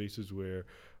into spaces where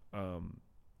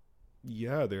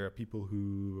there are people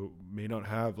who may not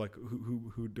have like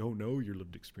who don't know your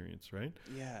lived experience, right?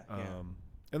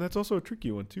 And that's also a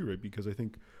tricky one too, right? Because I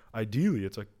think ideally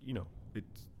it's like, you know,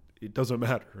 it doesn't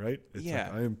matter, right? It's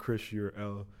like, I am Krish, you're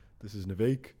El, this is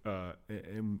Navek,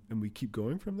 and we keep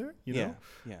going from there, you know?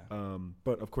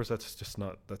 But of course that's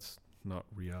not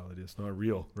reality. It's not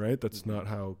real, right? That's not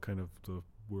how kind of the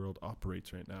world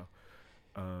operates right now.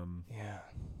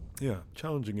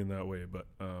 Challenging in that way, but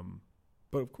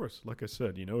of course, like I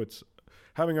said, you know, it's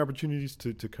having opportunities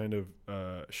to kind of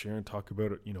share and talk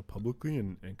about it, you know, publicly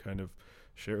and kind of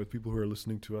share it with people who are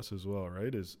listening to us as well,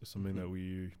 right? Is something that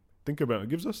we think about. It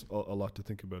gives us a lot to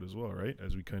think about as well, right?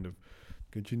 As we kind of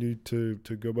continue to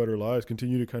go about our lives,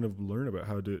 continue to kind of learn about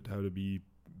how to be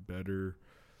better,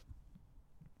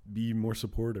 be more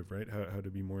supportive, right? How to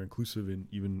be more inclusive in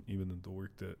even in the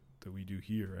work that we do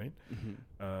here, right?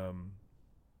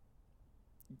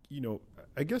 You know,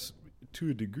 I guess to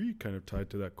a degree kind of tied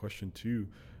to that question too,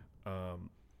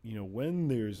 you know,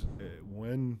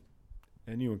 when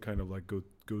anyone kind of like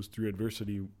goes through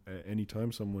adversity,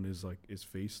 anytime someone is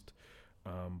faced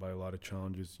by a lot of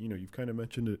challenges, you know, you've kind of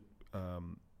mentioned it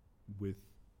with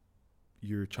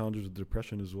your challenges with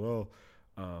depression as well.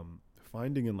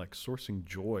 Finding and like sourcing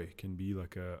joy can be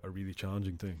like a really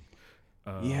challenging thing.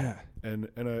 And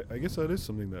I guess that is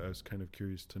something that I was kind of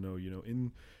curious to know, you know,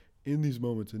 in these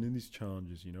moments and in these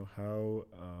challenges, you know, how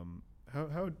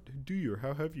do you, or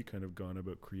how have you kind of gone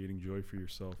about creating joy for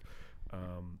yourself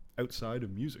outside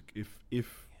of music,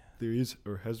 if there is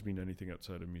or has been anything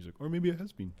outside of music, or maybe it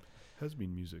has been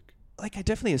music? Like, I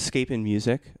definitely escape in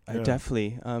music. I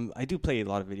definitely I do play a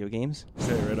lot of video games,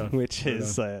 right on. which right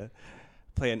is on.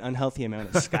 Play an unhealthy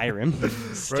amount of Skyrim.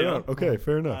 Right on. Okay,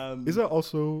 fair enough. Is that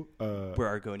also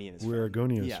where Argonian is where from?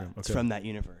 Argonian is from? Okay. It's from that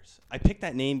universe. I picked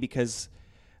that name because,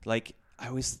 like, I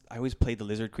always played the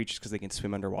lizard creatures because they can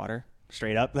swim underwater.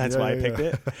 Straight up, that's why I picked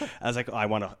it. I was like, I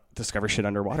want to discover shit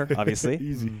underwater, obviously.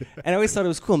 Easy. And I always thought it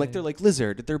was cool. I'm like, they're like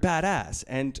lizard, they're badass.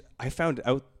 And I found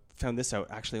this out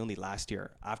actually only last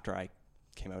year after I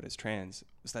came out as trans,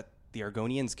 was that the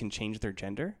Argonians can change their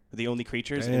gender. They're the only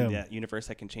creatures in that universe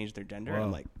that can change their gender. Wow.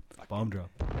 I'm like, bomb drop.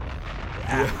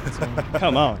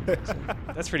 Come on.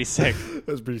 That's pretty sick.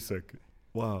 That's pretty sick.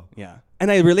 Wow. Yeah. And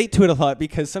I relate to it a lot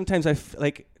because sometimes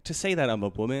like to say that I'm a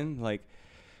woman, like,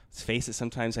 let's face it,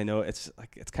 sometimes I know it's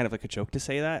kind of like a joke to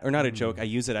say that, or not a joke. I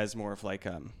use it as more of like,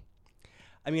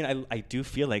 I mean, I do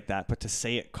feel like that, but to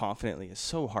say it confidently is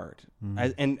so hard.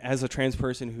 As a trans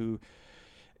person who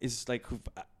is like,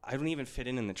 I don't even fit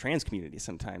in the trans community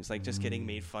sometimes, like just getting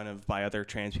made fun of by other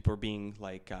trans people, or being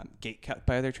like gate cut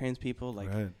by other trans people. Like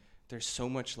there's so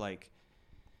much like,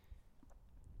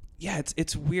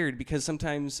 it's weird because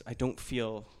sometimes I don't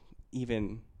feel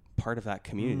even part of that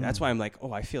community. That's why I'm like,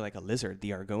 I feel like a lizard,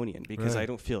 the Argonian, because I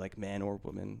don't feel like man or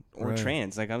woman or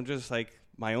trans. Like I'm just like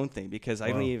my own thing because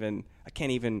I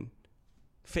can't even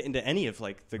fit into any of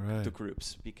like the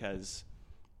groups because,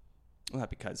 well, not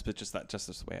because, but just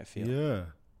the way I feel. Yeah.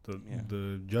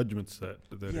 The judgments that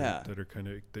are kind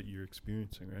of that you're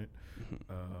experiencing, right?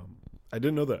 I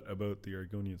didn't know that about the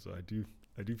Argonians. So I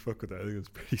do fuck with that. I think it's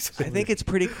pretty similar. I think it's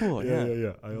pretty cool.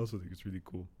 Yeah. I also think it's really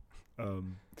cool.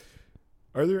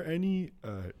 Are there any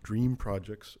dream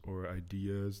projects or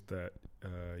ideas that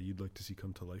you'd like to see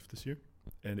come to life this year?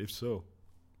 And if so,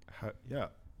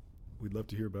 we'd love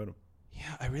to hear about them.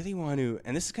 Yeah, I really want to,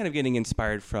 and this is kind of getting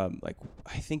inspired from, like,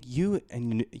 I think you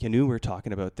and Yanu were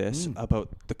talking about this, about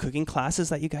the cooking classes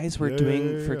that you guys were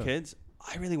doing for kids.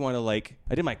 I really want to, like,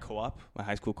 I did my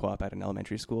high school co-op at an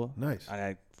elementary school. Nice. And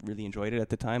I really enjoyed it at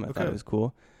the time. I thought it was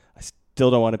cool. I still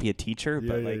don't want to be a teacher,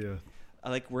 but I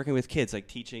like working with kids. Like,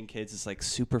 teaching kids is like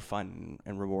super fun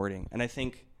and rewarding. And I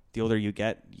think the older you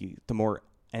get, the more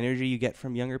energy you get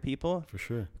from younger people. For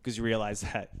sure. Because you realize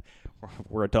that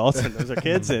we're adults and those are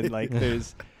kids, and like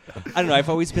there's. I don't know. I've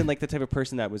always been like the type of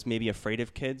person that was maybe afraid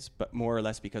of kids, but more or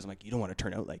less because I'm like, you don't want to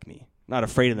turn out like me. Not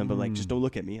afraid of them, but like, just don't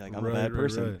look at me. Like I'm a bad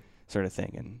person, sort of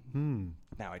thing. And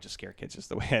now I just scare kids just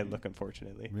the way I look,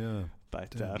 unfortunately. Yeah.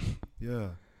 But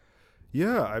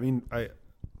yeah. I mean,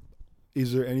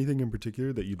 is there anything in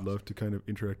particular that you'd love to kind of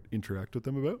interact with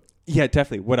them about? Yeah,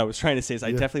 definitely. What I was trying to say is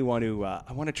I definitely want to.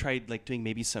 I want to try like doing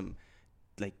maybe some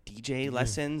like DJ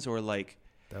lessons or like.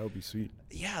 That would be sweet.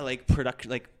 Yeah, like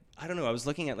production, like. I don't know. I was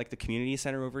looking at like the community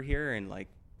center over here, and like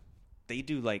they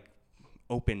do like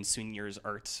open seniors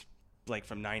arts like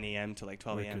from 9 a.m. to like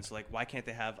 12 a.m. Okay. So like, why can't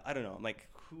they have? I don't know. I'm like,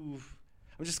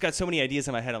 I've just got so many ideas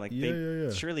in my head. I'm like,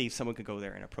 surely someone could go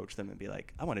there and approach them and be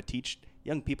like, I want to teach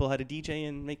young people how to DJ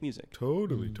and make music.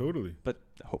 Totally. But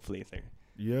hopefully, if they're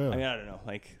I mean, I don't know.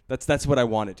 Like that's what I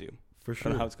want to do. For sure. I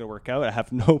don't know how it's gonna work out. I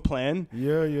have no plan.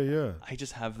 Yeah. I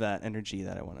just have that energy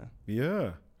that I want to.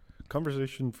 Yeah.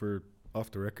 Conversation for. Off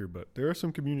the record, but there are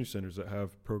some community centers that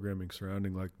have programming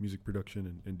surrounding like music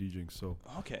production and DJing. So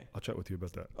I'll chat with you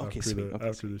about that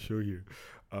after the show here.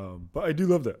 But I do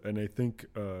love that, and I think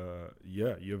you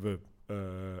have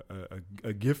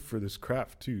a gift for this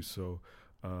craft too. So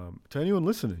to anyone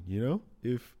listening,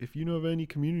 if you know of any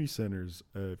community centers,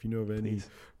 if you know of any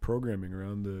programming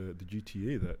around the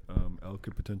GTA that Al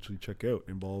could potentially check out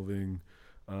involving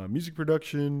music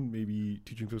production, maybe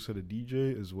teaching folks how to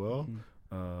DJ as well.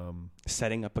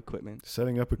 Setting up equipment,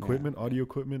 audio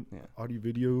equipment, audio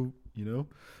video,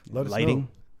 let us know.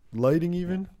 Lighting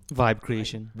even. Vibe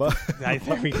creation. There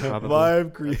we go.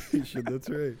 Vibe creation, that's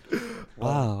right.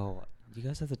 Wow. You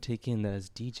guys have to take in that as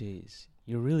DJs,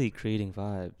 you're really creating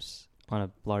vibes on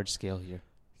a large scale here.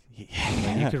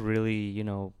 Yeah. You could really,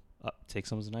 take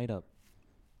someone's night up.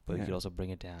 But you could also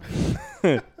bring it down.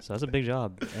 So that's a big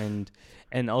job.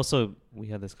 And also, we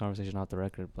had this conversation off the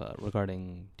record, but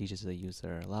regarding DJs that use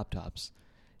their laptops,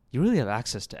 you really have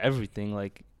access to everything.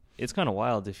 Like, it's kind of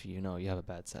wild if you have a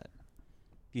bad set.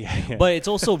 Yeah. But it's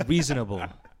also reasonable.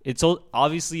 It's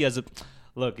obviously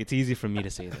look, it's easy for me to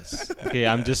say this. Okay,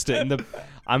 I'm just in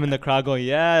the crowd going,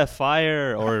 yeah,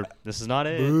 fire, or this is not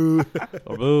it. Boo.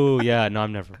 Or boo. Yeah, no,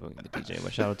 I'm never booing the DJ,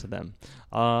 but shout out to them.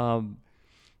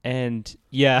 And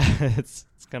yeah, it's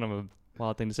kind of a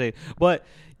wild thing to say, but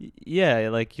yeah,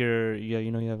 like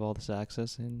you have all this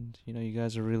access, and you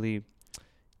guys are really,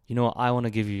 I want to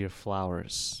give you your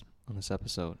flowers on this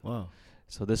episode. Wow.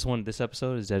 So this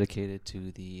episode is dedicated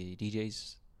to the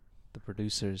DJs, the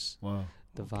producers,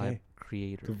 the vibe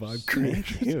creators. The vibe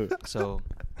creators. So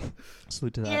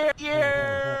salute to that.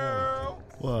 Yeah.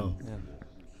 Wow. Yeah.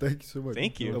 Thank you so much.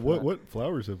 Thank you. What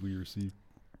flowers have we received?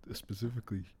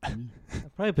 Specifically,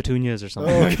 probably petunias or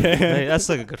something. Oh, okay. Hey, that's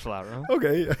like a good flower, huh?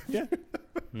 Okay. Yeah.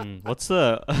 What's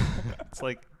the? It's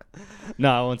like,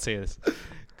 no, I won't say this.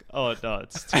 Oh no,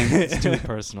 it's too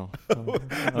personal.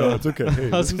 No, it's okay. Hey,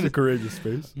 this is a courageous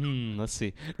space. Let's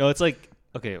see. No, it's like,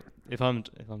 okay, if I'm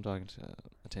talking to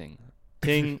a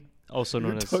Ting, also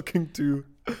known as talking to.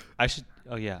 I should.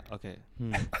 Oh yeah. Okay.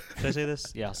 Should I say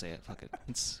this? Yeah, I'll say it. Fuck it.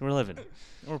 We're living.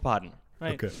 We're podding.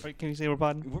 Right. Okay. Right, can you say we're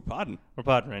podding? We're podding. We're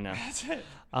podding right now. That's it.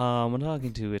 I'm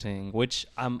talking to a thing, which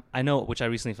which I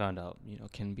recently found out,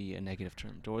 can be a negative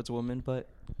term towards a woman, but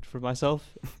for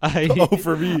myself,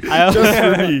 for me,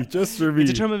 just for me.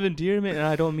 It's a term of endearment, and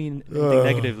I don't mean anything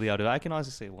negatively out of it. I can also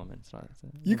say woman. It's not.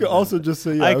 You could also just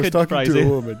say, I was talking to a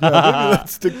woman. Yeah, maybe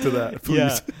let's stick to that, please.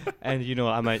 Yeah. And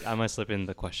I might slip in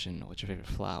the question, what's your favorite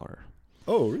flower?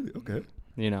 Oh, really? Okay.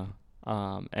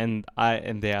 And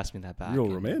they asked me that back. Real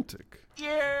romantic.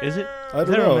 Yeah. Is it? I don't know. Is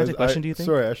that a romantic question, do you think?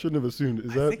 Sorry, I shouldn't have assumed.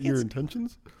 Is that your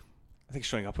intentions? I think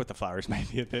showing up with the flowers might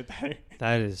be a bit better.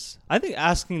 That is. I think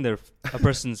asking a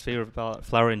person's favorite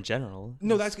flower in general.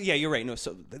 No, you're right. No,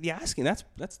 so the asking, that's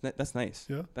nice.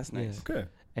 Yeah. That's nice. Yeah. Okay.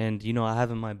 And I have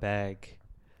in my bag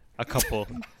a couple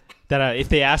that if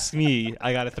they ask me,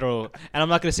 I got to throw, and I'm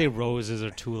not going to say roses or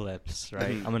tulips,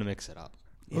 right? I'm going to mix it up.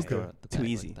 Yeah, okay. Too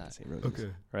easy. Like that. Okay.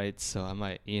 Right. So I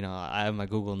might, I have my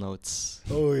Google Notes.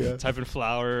 Oh yeah. Type in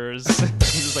flowers.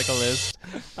 Just like a list.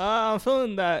 I'm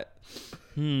feeling that.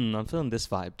 I'm feeling this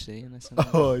vibe today. And I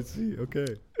see. Okay.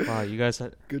 Wow, you guys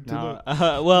had good to know.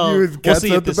 Well, we'll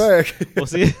see at the back. We'll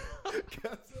see.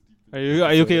 Are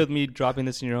you okay with me dropping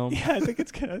this in your home? Yeah, I think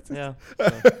it's good. Yeah.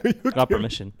 So, got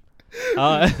permission.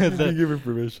 You give her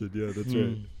permission. Yeah, that's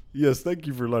right. Yes, thank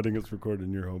you for letting us record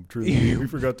in your home. Truly, we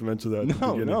forgot to mention that at the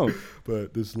beginning. No.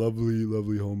 But this lovely,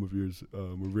 lovely home of yours,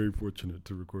 we're very fortunate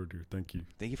to record here. Thank you.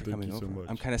 Thank you for Thank coming you so over. much.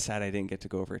 I'm kind of sad I didn't get to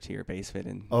go over to your basement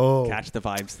and Oh. catch the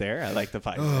vibes there. I like the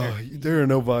vibes Oh, there. there are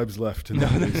no vibes left in the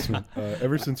basement.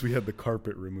 Ever since we had the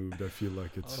carpet removed, I feel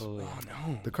like it's... Oh, Oh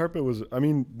no. The carpet was... I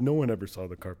mean, no one ever saw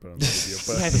the carpet on the video,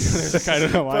 Yeah, but... I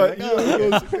don't know why. But, you know,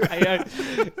 it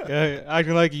was-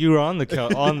 acting like you were on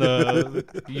the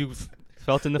you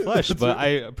felt in the flesh, but I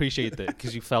appreciate that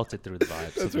because you felt it through the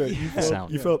vibes. That's of right. the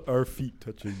sound. You felt our feet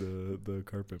touching the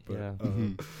carpet, but Yeah.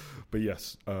 but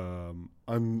yes,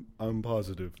 I'm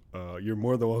positive. You're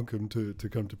more than welcome to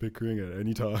come to Pickering at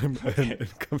any time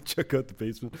and come check out the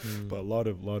basement. But a lot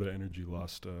of energy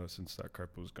lost since that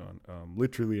carpet was gone,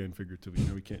 literally and figuratively. You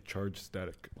know, we can't charge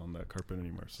static on that carpet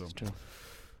anymore, so It's true.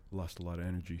 lost a lot of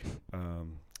energy.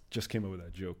 Just came up with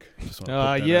that joke. Just wanna put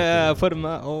that out Yeah, there. put him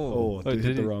out. Oh, did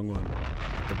hit the he? wrong one.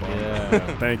 At the bottom.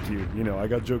 Yeah. Thank you. You know, I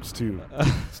got jokes too.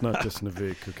 It's not just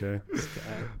Navik, okay?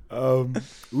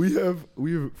 We have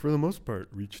for the most part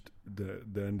reached the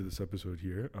end of this episode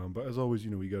here. But as always,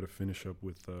 you know, we got to finish up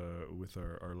with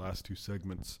our last two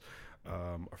segments.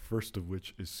 Our first of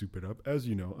which is Soup It Up, as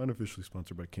you know, unofficially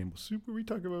sponsored by Campbell Soup, where we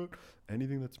talk about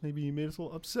anything that's maybe made us a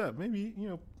little upset, maybe, you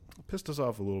know, pissed us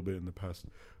off a little bit in the past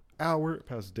hour,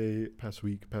 past day, past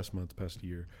week, past month, past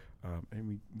year, and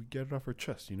we get it off our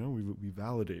chest. You know, we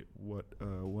validate what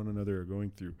one another are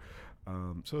going through.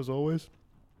 So as always,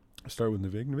 I start with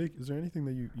Navik. Navik, is there anything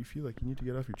that you feel like you need to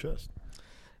get off your chest?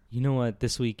 You know what?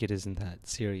 This week it isn't that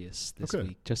serious. This Okay.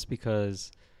 week, just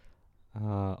because.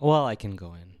 Well, I can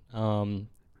go in.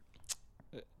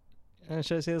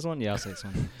 Should I say this one? Yeah, I'll say this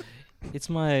one. It's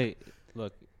my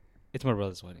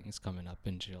brother's wedding. It's coming up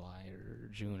in July or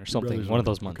June or something. brother's One of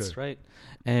wedding, those months, okay. right?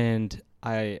 And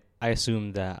I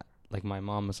assumed that, like, my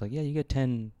mom was like, yeah, you get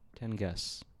 10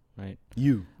 guests, right?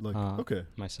 You like Okay.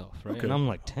 Myself, right? Okay. And I'm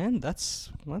like, 10? That's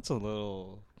a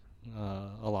little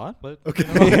a lot, but Okay.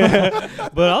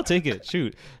 but I'll take it.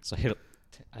 Shoot. So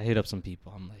I hit up some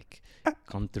people. I'm like,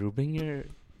 come through, bring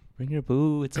your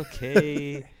boo. It's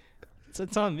okay.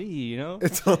 it's on me, you know.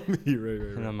 It's on me, right.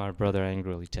 And then my brother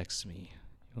angrily texts me,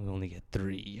 "We only get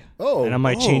 3." Oh, and I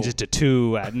might change it to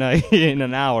 2 at night in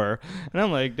an hour. And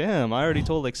I'm like, damn, I already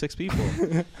told like 6 people.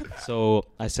 So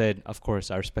I said, of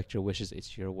course, I respect your wishes.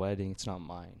 It's your wedding. It's not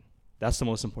mine. That's the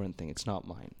most important thing. It's not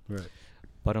mine. Right.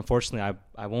 But unfortunately,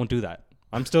 I won't do that.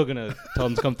 I'm still going to tell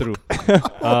them to come through.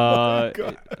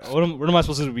 God. What am I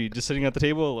supposed to be? Just sitting at the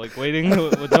table, like waiting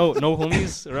with no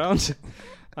homies around?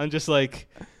 I'm just like,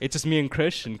 it's just me and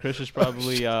Krish. And Krish is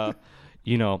probably,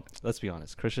 you know, let's be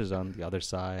honest. Krish is on the other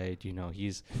side. You know,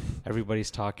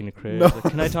 everybody's talking to Krish. No. Like,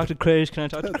 can I talk to Krish? Can I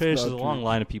talk to That's Krish? not There's a long true.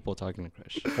 line of people talking to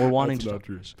Krish or wanting That's to not talk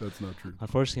true. to Krish. That's not true.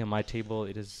 Unfortunately, on my table,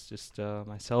 it is just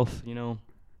myself, you know.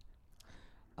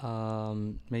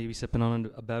 Maybe sipping on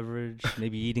a beverage,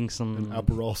 maybe eating some An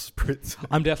Aperol spritz.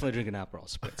 I'm definitely drinking Aperol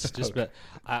spritz. Just, but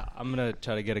I'm gonna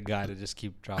try to get a guy to just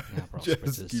keep dropping Aperol Just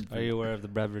spritzes. keep Are you aware of the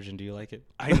beverage and do you like it?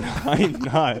 I'm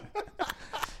not.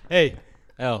 Hey,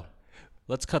 L,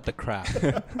 let's cut the crap.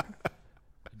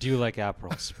 Do you like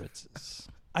Aperol spritzes?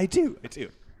 I do.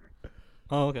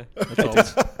 Oh, okay.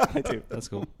 That's all. I do. That's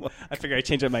cool. I figure I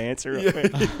changed up my answer real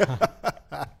quick.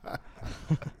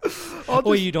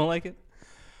 Oh, you don't like it?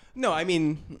 No, I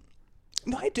mean,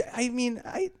 no, I do. I mean,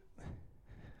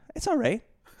 it's all right.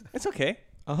 It's okay.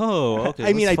 Oh, okay.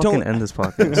 I mean, Let's I don't- fucking end this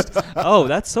podcast. Oh,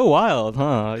 that's so wild,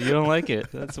 huh? You don't like it?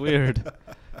 That's weird.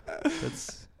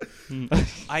 That's.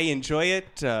 I enjoy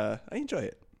it. I enjoy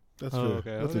it. That's Oh,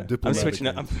 fair. okay, That's a okay. I'm diplomatic switching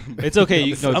up. answer. It's okay.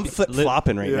 You, no, I'm flip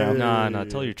flopping right Yeah, now. Nah,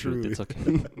 tell your truth. truly. It's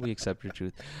okay. We accept your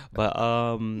truth. But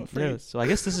yeah, afraid. so I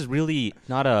guess this is really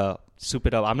not a soup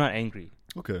it up. I'm not angry.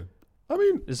 Okay. I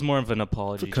mean, This is more of an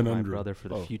apology to my conundrum. brother for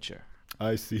the Oh. future.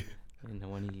 I see. And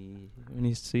when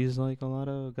he sees like a lot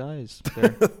of guys there.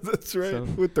 That's right. So,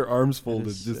 with their arms folded,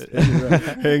 is- just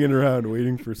hanging around,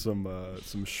 waiting for some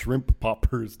shrimp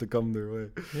poppers to come their way.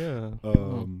 Yeah.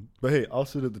 But hey, I'll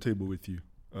sit at the table with you.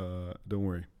 Don't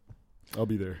worry, I'll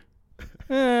be there.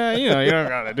 You know, you don't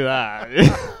gotta do that.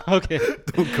 Okay.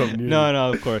 Don't come near. me.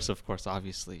 No, of course,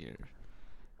 obviously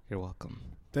you're welcome.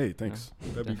 Hey, thanks.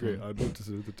 That'd be great. definitely. I'd love to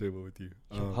sit at the table with you.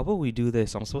 Yo, how about we do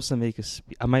this? I'm supposed to make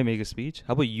I might make a speech.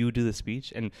 How about you do the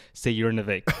speech and say you're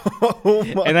Navik? Oh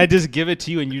my. And I just give it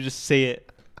to you and you just say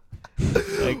it.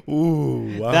 Like,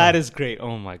 Ooh, wow. that is great.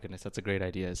 Oh my goodness, that's a great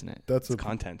idea, isn't it? That's a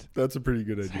Content. That's a pretty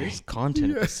good idea. There's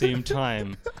content at Yeah. the same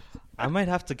time. I might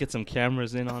have to get some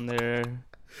cameras in on there.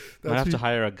 Might have who- to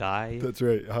hire a guy. That's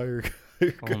right. Hire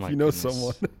if my you know goodness.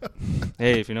 someone.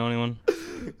 Hey, if you know anyone,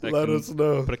 that Let can us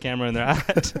know. Put a camera in their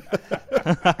hat.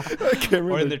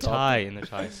 Camera Or in their top tie. hat. In their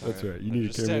tie. Sorry. That's right. You They're need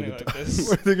a just camera in standing the like top.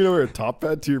 this. Are they gonna wear a top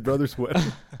hat to your brother's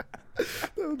wedding?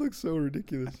 That would look so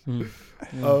ridiculous.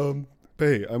 But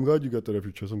hey, I'm glad you got that off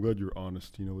your chest. I'm glad you're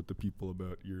honest, with the people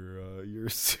about your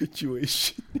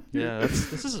situation. Yeah,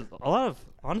 this is a lot of,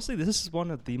 honestly, this is one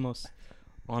of the most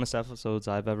honest episodes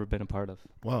I've ever been a part of.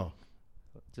 Wow,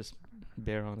 Just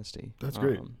bare honesty. That's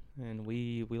great. And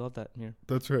we love that here.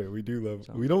 that's right. We do love.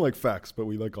 So- We don't like facts, but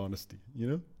we like honesty.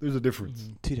 There's a difference.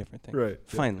 Two different things. Right.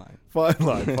 Yeah. Fine line. Fine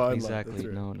line. Fine line. Exactly. That's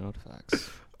right. No facts.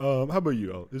 How about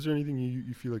you, Al? Is there anything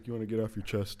you feel like you want to get off your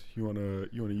chest? You want to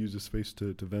use this space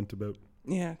to vent about?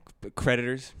 Yeah,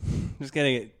 creditors. Just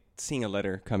seeing a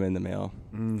letter come in the mail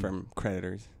from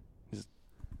creditors. Just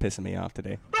pissing me off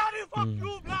today.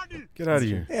 Get out of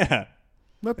here. Yeah.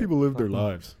 Let people live their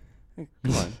lives.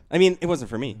 Come on. I mean, it wasn't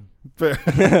for me. Fair.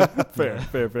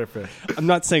 Fair. I'm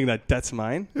not saying that that's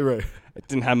mine. Right. It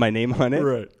didn't have my name on it.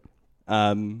 Right.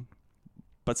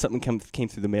 But something came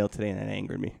through the mail today and it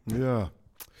angered me. Yeah.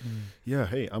 Yeah.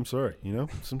 Hey, I'm sorry.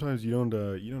 Sometimes you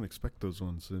don't expect those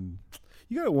ones, and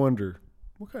you gotta wonder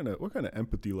what kind of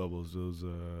empathy levels those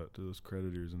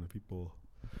creditors and the people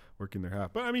working their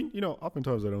half. But I mean,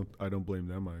 oftentimes I don't blame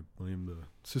them. I blame the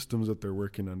systems that they're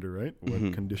working under. Right.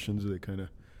 What conditions they kind of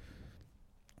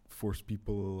force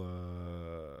people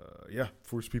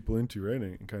into, right,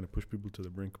 and kind of push people to the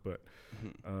brink. But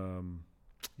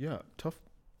yeah, tough.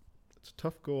 It's a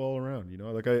tough go all around,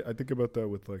 Like I think about that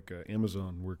with like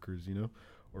Amazon workers,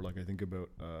 or like I think about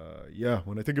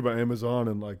when I think about Amazon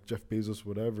and like Jeff Bezos,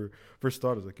 whatever. First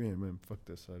thought is like, hey man, fuck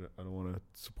this. I don't want to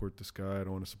support this guy. I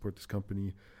don't want to support this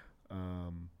company.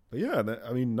 But yeah,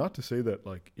 not to say that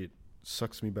like it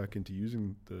sucks me back into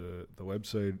using the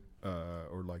website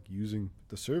or like using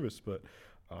the service, but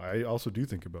I also do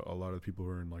think about a lot of people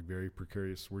who are in like very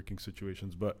precarious working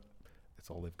situations, but it's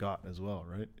all they've got as well,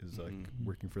 right? Is like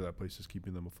working for that place is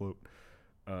keeping them afloat.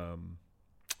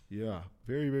 Yeah,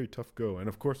 very, very tough go. And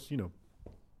of course,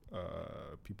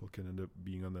 people can end up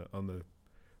being on the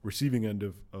receiving end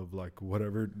of like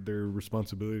whatever their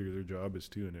responsibility or their job is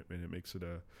too, and it makes it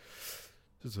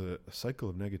just a cycle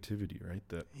of negativity, right?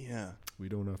 That we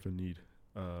don't often need.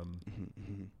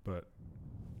 But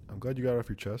I'm glad you got it off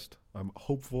your chest. I'm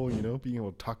hopeful, being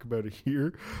able to talk about it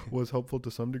here was helpful to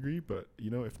some degree, but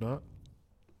if not,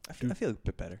 I feel a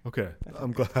bit better. okay.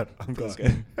 I'm glad.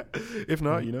 Good. If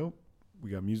not, we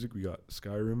got music, we got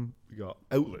Skyrim, we got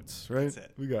outlets, right? That's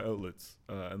it. We got outlets,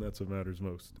 and that's what matters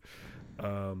most.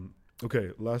 Okay,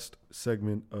 last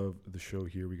segment of the show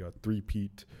here. We got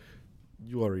Three-Peat.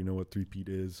 You already know what Three-Peat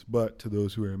is, but to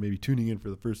those who are maybe tuning in for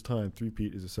the first time,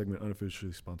 Three-Peat is a segment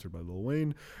unofficially sponsored by Lil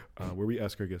Wayne, where we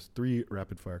ask our guests 3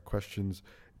 rapid-fire questions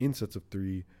in sets of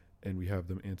 3, and we have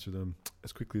them answer them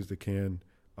as quickly as they can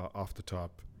off the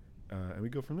top. And we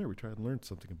go from there. We try and learn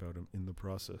something about them in the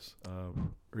process.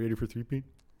 Ready for Three-Peat?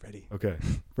 Ready. Okay.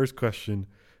 First question,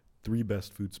 3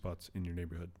 best food spots in your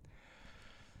neighborhood.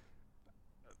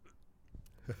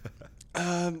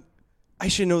 I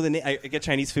should know the name. I get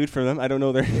Chinese food from them. I don't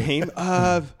know their name.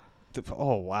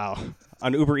 Oh, wow.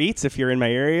 On Uber Eats, if you're in my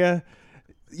area,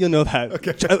 you'll know that.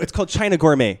 Okay. It's called China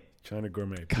Gourmet. China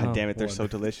Gourmet. God damn it, they're One. so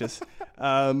delicious.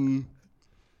 What's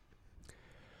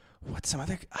some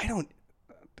other?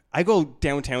 I go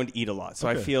downtown to eat a lot, so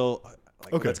I Okay. feel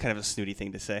like Okay. that's kind of a snooty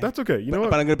thing to say. That's okay. You know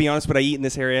But what? I'm going to be honest, what I eat in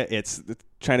this area, it's the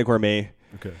China Gourmet,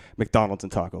 Okay. McDonald's,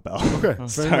 and Taco Bell. Okay. fair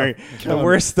Sorry. enough. The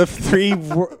worst, the 3,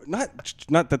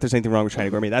 not that there's anything wrong with China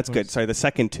Gourmet. That's good. Sorry, the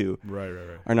second 2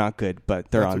 Right. are not good, but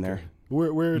they're That's on okay. there.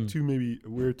 Where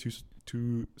are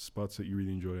two spots that you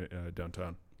really enjoy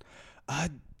downtown? I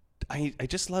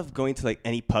just love going to like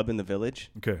any pub in the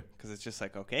village Okay. because it's just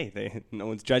like, okay, no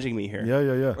one's judging me here.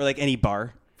 Yeah. Or like any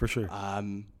bar. For sure.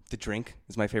 The Drink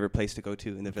is my favorite place to go to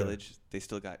in the Okay. village. They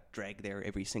still got drag there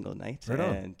every single night. Right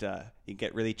on. And you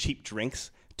get really cheap drinks,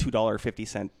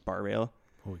 $2.50 bar rail.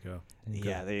 Holy cow.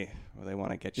 Yeah, they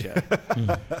want to get you.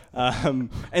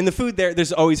 And the food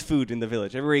there's always food in the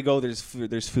village. Everywhere you go, there's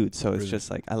food. So it's Brilliant. just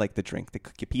like, I like the drink. They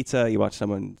cook you pizza. You watch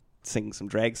someone sing some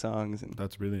drag songs, and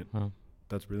That's brilliant. Wow.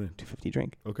 That's brilliant. $2.50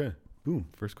 drink. Okay. Boom.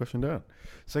 First question down.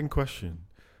 Second question.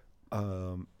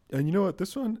 And you know what?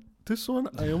 This one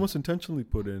I almost intentionally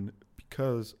put in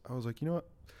because I was like, you know what?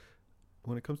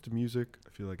 When it comes to music,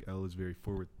 I feel like Elle is very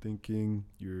forward thinking.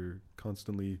 You're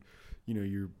constantly,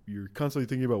 you're constantly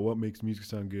thinking about what makes music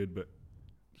sound good. But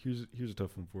here's a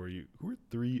tough one for you. Who are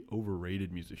 3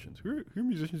 overrated musicians? Who are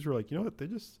musicians who are like, you know what? They're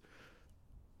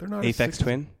not as Aphex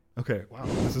Twin. Okay. Wow.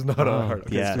 This is not a hard.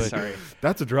 Okay, Yeah, so sorry.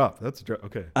 That's a drop. That's a drop.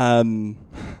 Okay.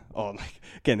 Oh my,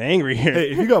 getting angry here.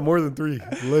 Hey, if you got more than 3,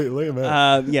 lay them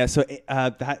out. Yeah. So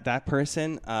that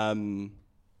person.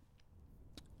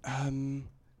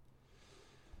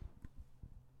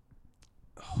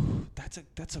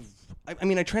 That's a. I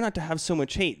mean, I try not to have so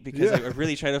much hate because I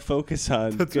really try to focus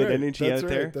on That's good right. energy That's out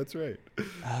right. there. That's right.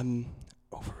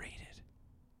 Overrated.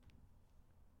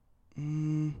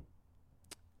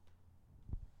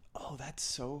 Oh,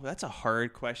 that's a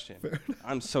hard question.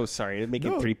 I'm so sorry to make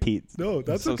it 3 Pete's. No,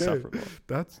 that's so okay. sufferable.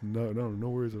 That's no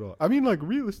worries at all. I mean, like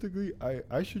realistically,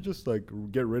 I should just like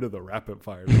get rid of the rapid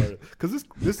fire part because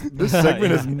this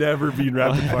segment has never been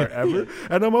rapid fire ever,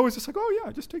 and I'm always just like, oh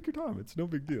yeah, just take your time. It's no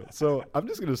big deal. So I'm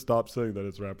just gonna stop saying that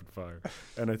it's rapid fire,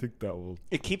 and I think that will.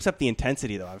 It keeps up the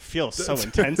intensity though. I feel so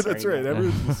intense. That's right. Now.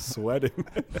 Everyone's just sweating.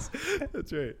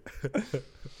 That's right.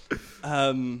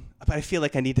 But I feel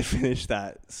like I need to finish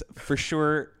that for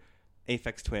sure.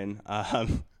 Aphex Twin.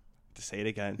 To say it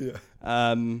again. Yeah.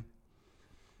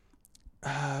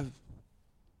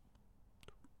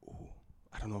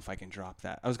 I don't know if I can drop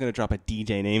that. I was gonna drop a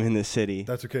DJ name in the city.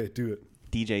 That's okay. Do it.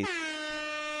 DJ.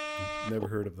 Never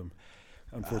heard of them,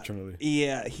 unfortunately.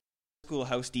 Yeah, he's a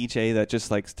schoolhouse DJ that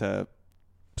just likes to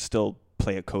still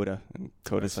play a coda, and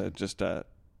coda's just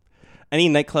any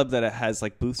nightclub that it has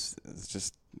like booths is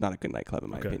just not a good nightclub in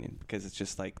my opinion, because it's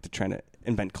just like they're trying to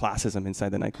invent classism inside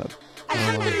the nightclub.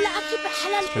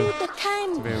 It's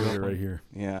very right here.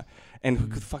 Yeah. And who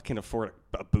could fucking afford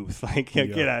a booth? Like,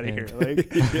 get out of here.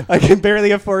 Like, Yeah. I can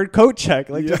barely afford coat check.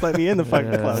 Like, just let me in the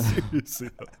fucking club. Seriously.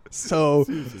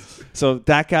 So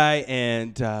that guy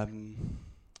and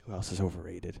who else is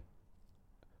overrated?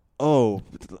 Oh,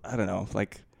 I don't know.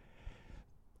 Like,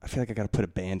 I feel like I got to put a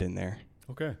band in there.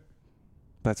 Okay.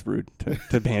 That's rude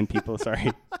to ban people.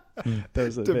 Sorry. That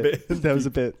was a To bit. ban That was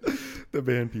a bit. The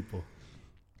band people.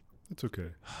 It's okay.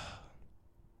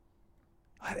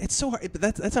 It's so hard. But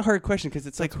that's a hard question because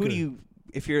it's like, who do you?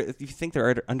 If you think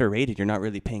they're underrated, you're not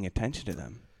really paying attention to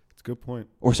them. It's a good point.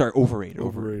 Or sorry, overrated.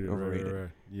 Overrated.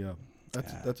 Right. Yeah.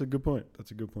 That's a good point.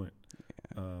 That's a good point.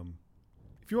 Yeah.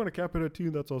 If you want to cap it at 2,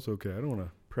 that's also okay. I don't want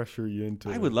to pressure you into.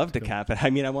 I would love to cap it. I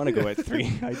mean, I want to go at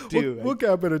 3. I do. We'll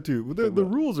cap it at 2. The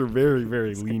rules are very,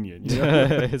 very lenient. You know?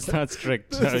 It's not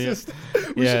strict. We should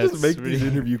just make these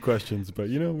interview questions, but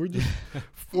we're just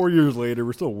 4 years later.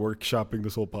 We're still workshopping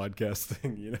this whole podcast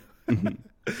thing.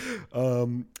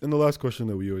 And the last question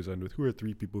that we always end with: who are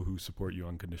 3 people who support you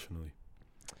unconditionally?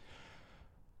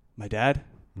 My dad,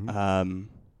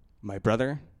 my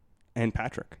brother, and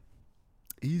Patrick.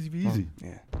 Easy.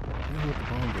 Yeah.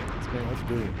 That's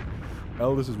brilliant.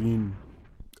 Al, this has been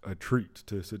a treat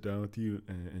to sit down with you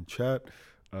and chat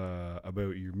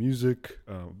about your music,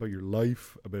 about your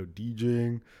life, about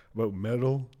DJing, about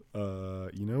metal.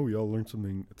 We all learned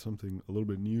something a little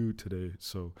bit new today.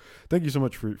 So thank you so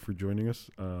much for joining us.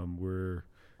 We're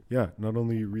not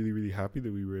only really, really happy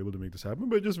that we were able to make this happen,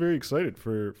 but just very excited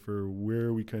for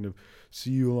where we kind of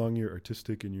see you along your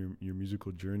artistic and your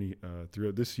musical journey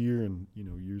throughout this year and,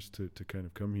 years to kind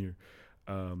of come here.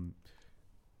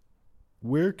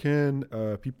 Where can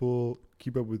people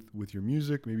keep up with your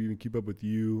music, maybe even keep up with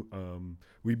you?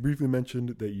 We briefly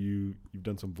mentioned that you've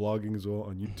done some vlogging as well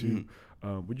on YouTube.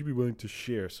 Would you be willing to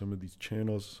share some of these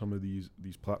channels, some of these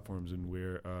platforms, and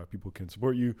where people can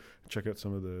support you and check out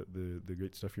some of the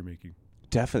great stuff you're making?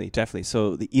 Definitely.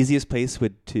 So the easiest place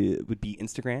would be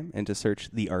Instagram and to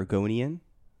search The Argonian,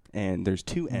 and there's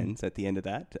 2 N's at the end of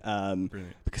that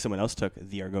because someone else took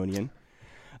The Argonian.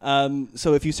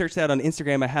 So if you search that on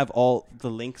Instagram, I have all the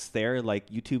links there, like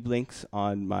YouTube links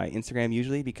on my Instagram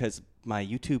usually, because my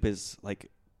YouTube is like,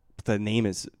 the name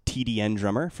is TDN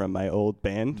Drummer from my old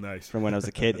band from when I was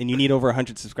a kid. And you need over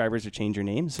 100 subscribers to change your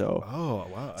name. So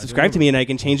subscribe to me and I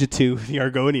can change it to The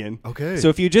Argonian. Okay. So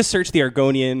if you just search The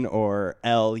Argonian or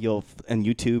L, and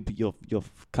YouTube, you'll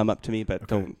come up to me, but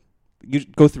you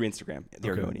go through Instagram, The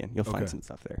Argonian. You'll find some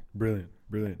stuff there. Brilliant.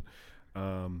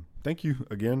 Thank you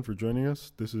again for joining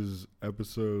us. This is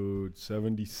episode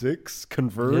 76,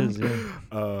 confirmed. It is,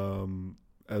 yeah.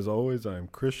 As always, I'm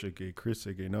Krish, aka Chris,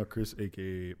 aka not Chris,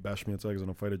 aka Bash Me Outside because I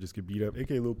don't fight, I just get beat up,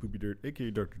 aka Little Poopy Dirt, aka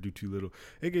Dr. Do Too Little,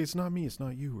 aka It's Not Me, It's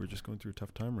Not You. We're just going through a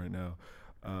tough time right now.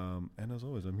 And as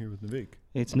always, I'm here with Navik.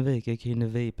 It's Navik, aka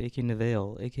Navape, aka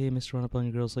Navail, aka Mr. Run Up On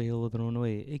Your Girl, Say Hello, Then Run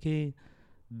Away, aka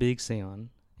Big Seon,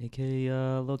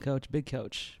 aka Little Couch, Big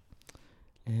Couch,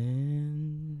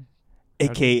 and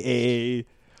AKA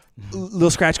Little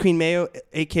Scratch Queen Mayo,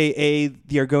 AKA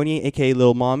The Argonian, AKA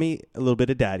Little Mommy, a little bit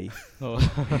of Daddy. Oh.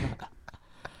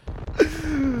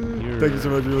 Thank you so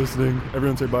much for listening.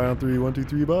 Everyone say bye on 3. 1, 2,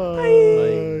 3,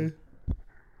 bye. Bye.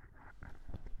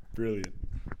 Brilliant.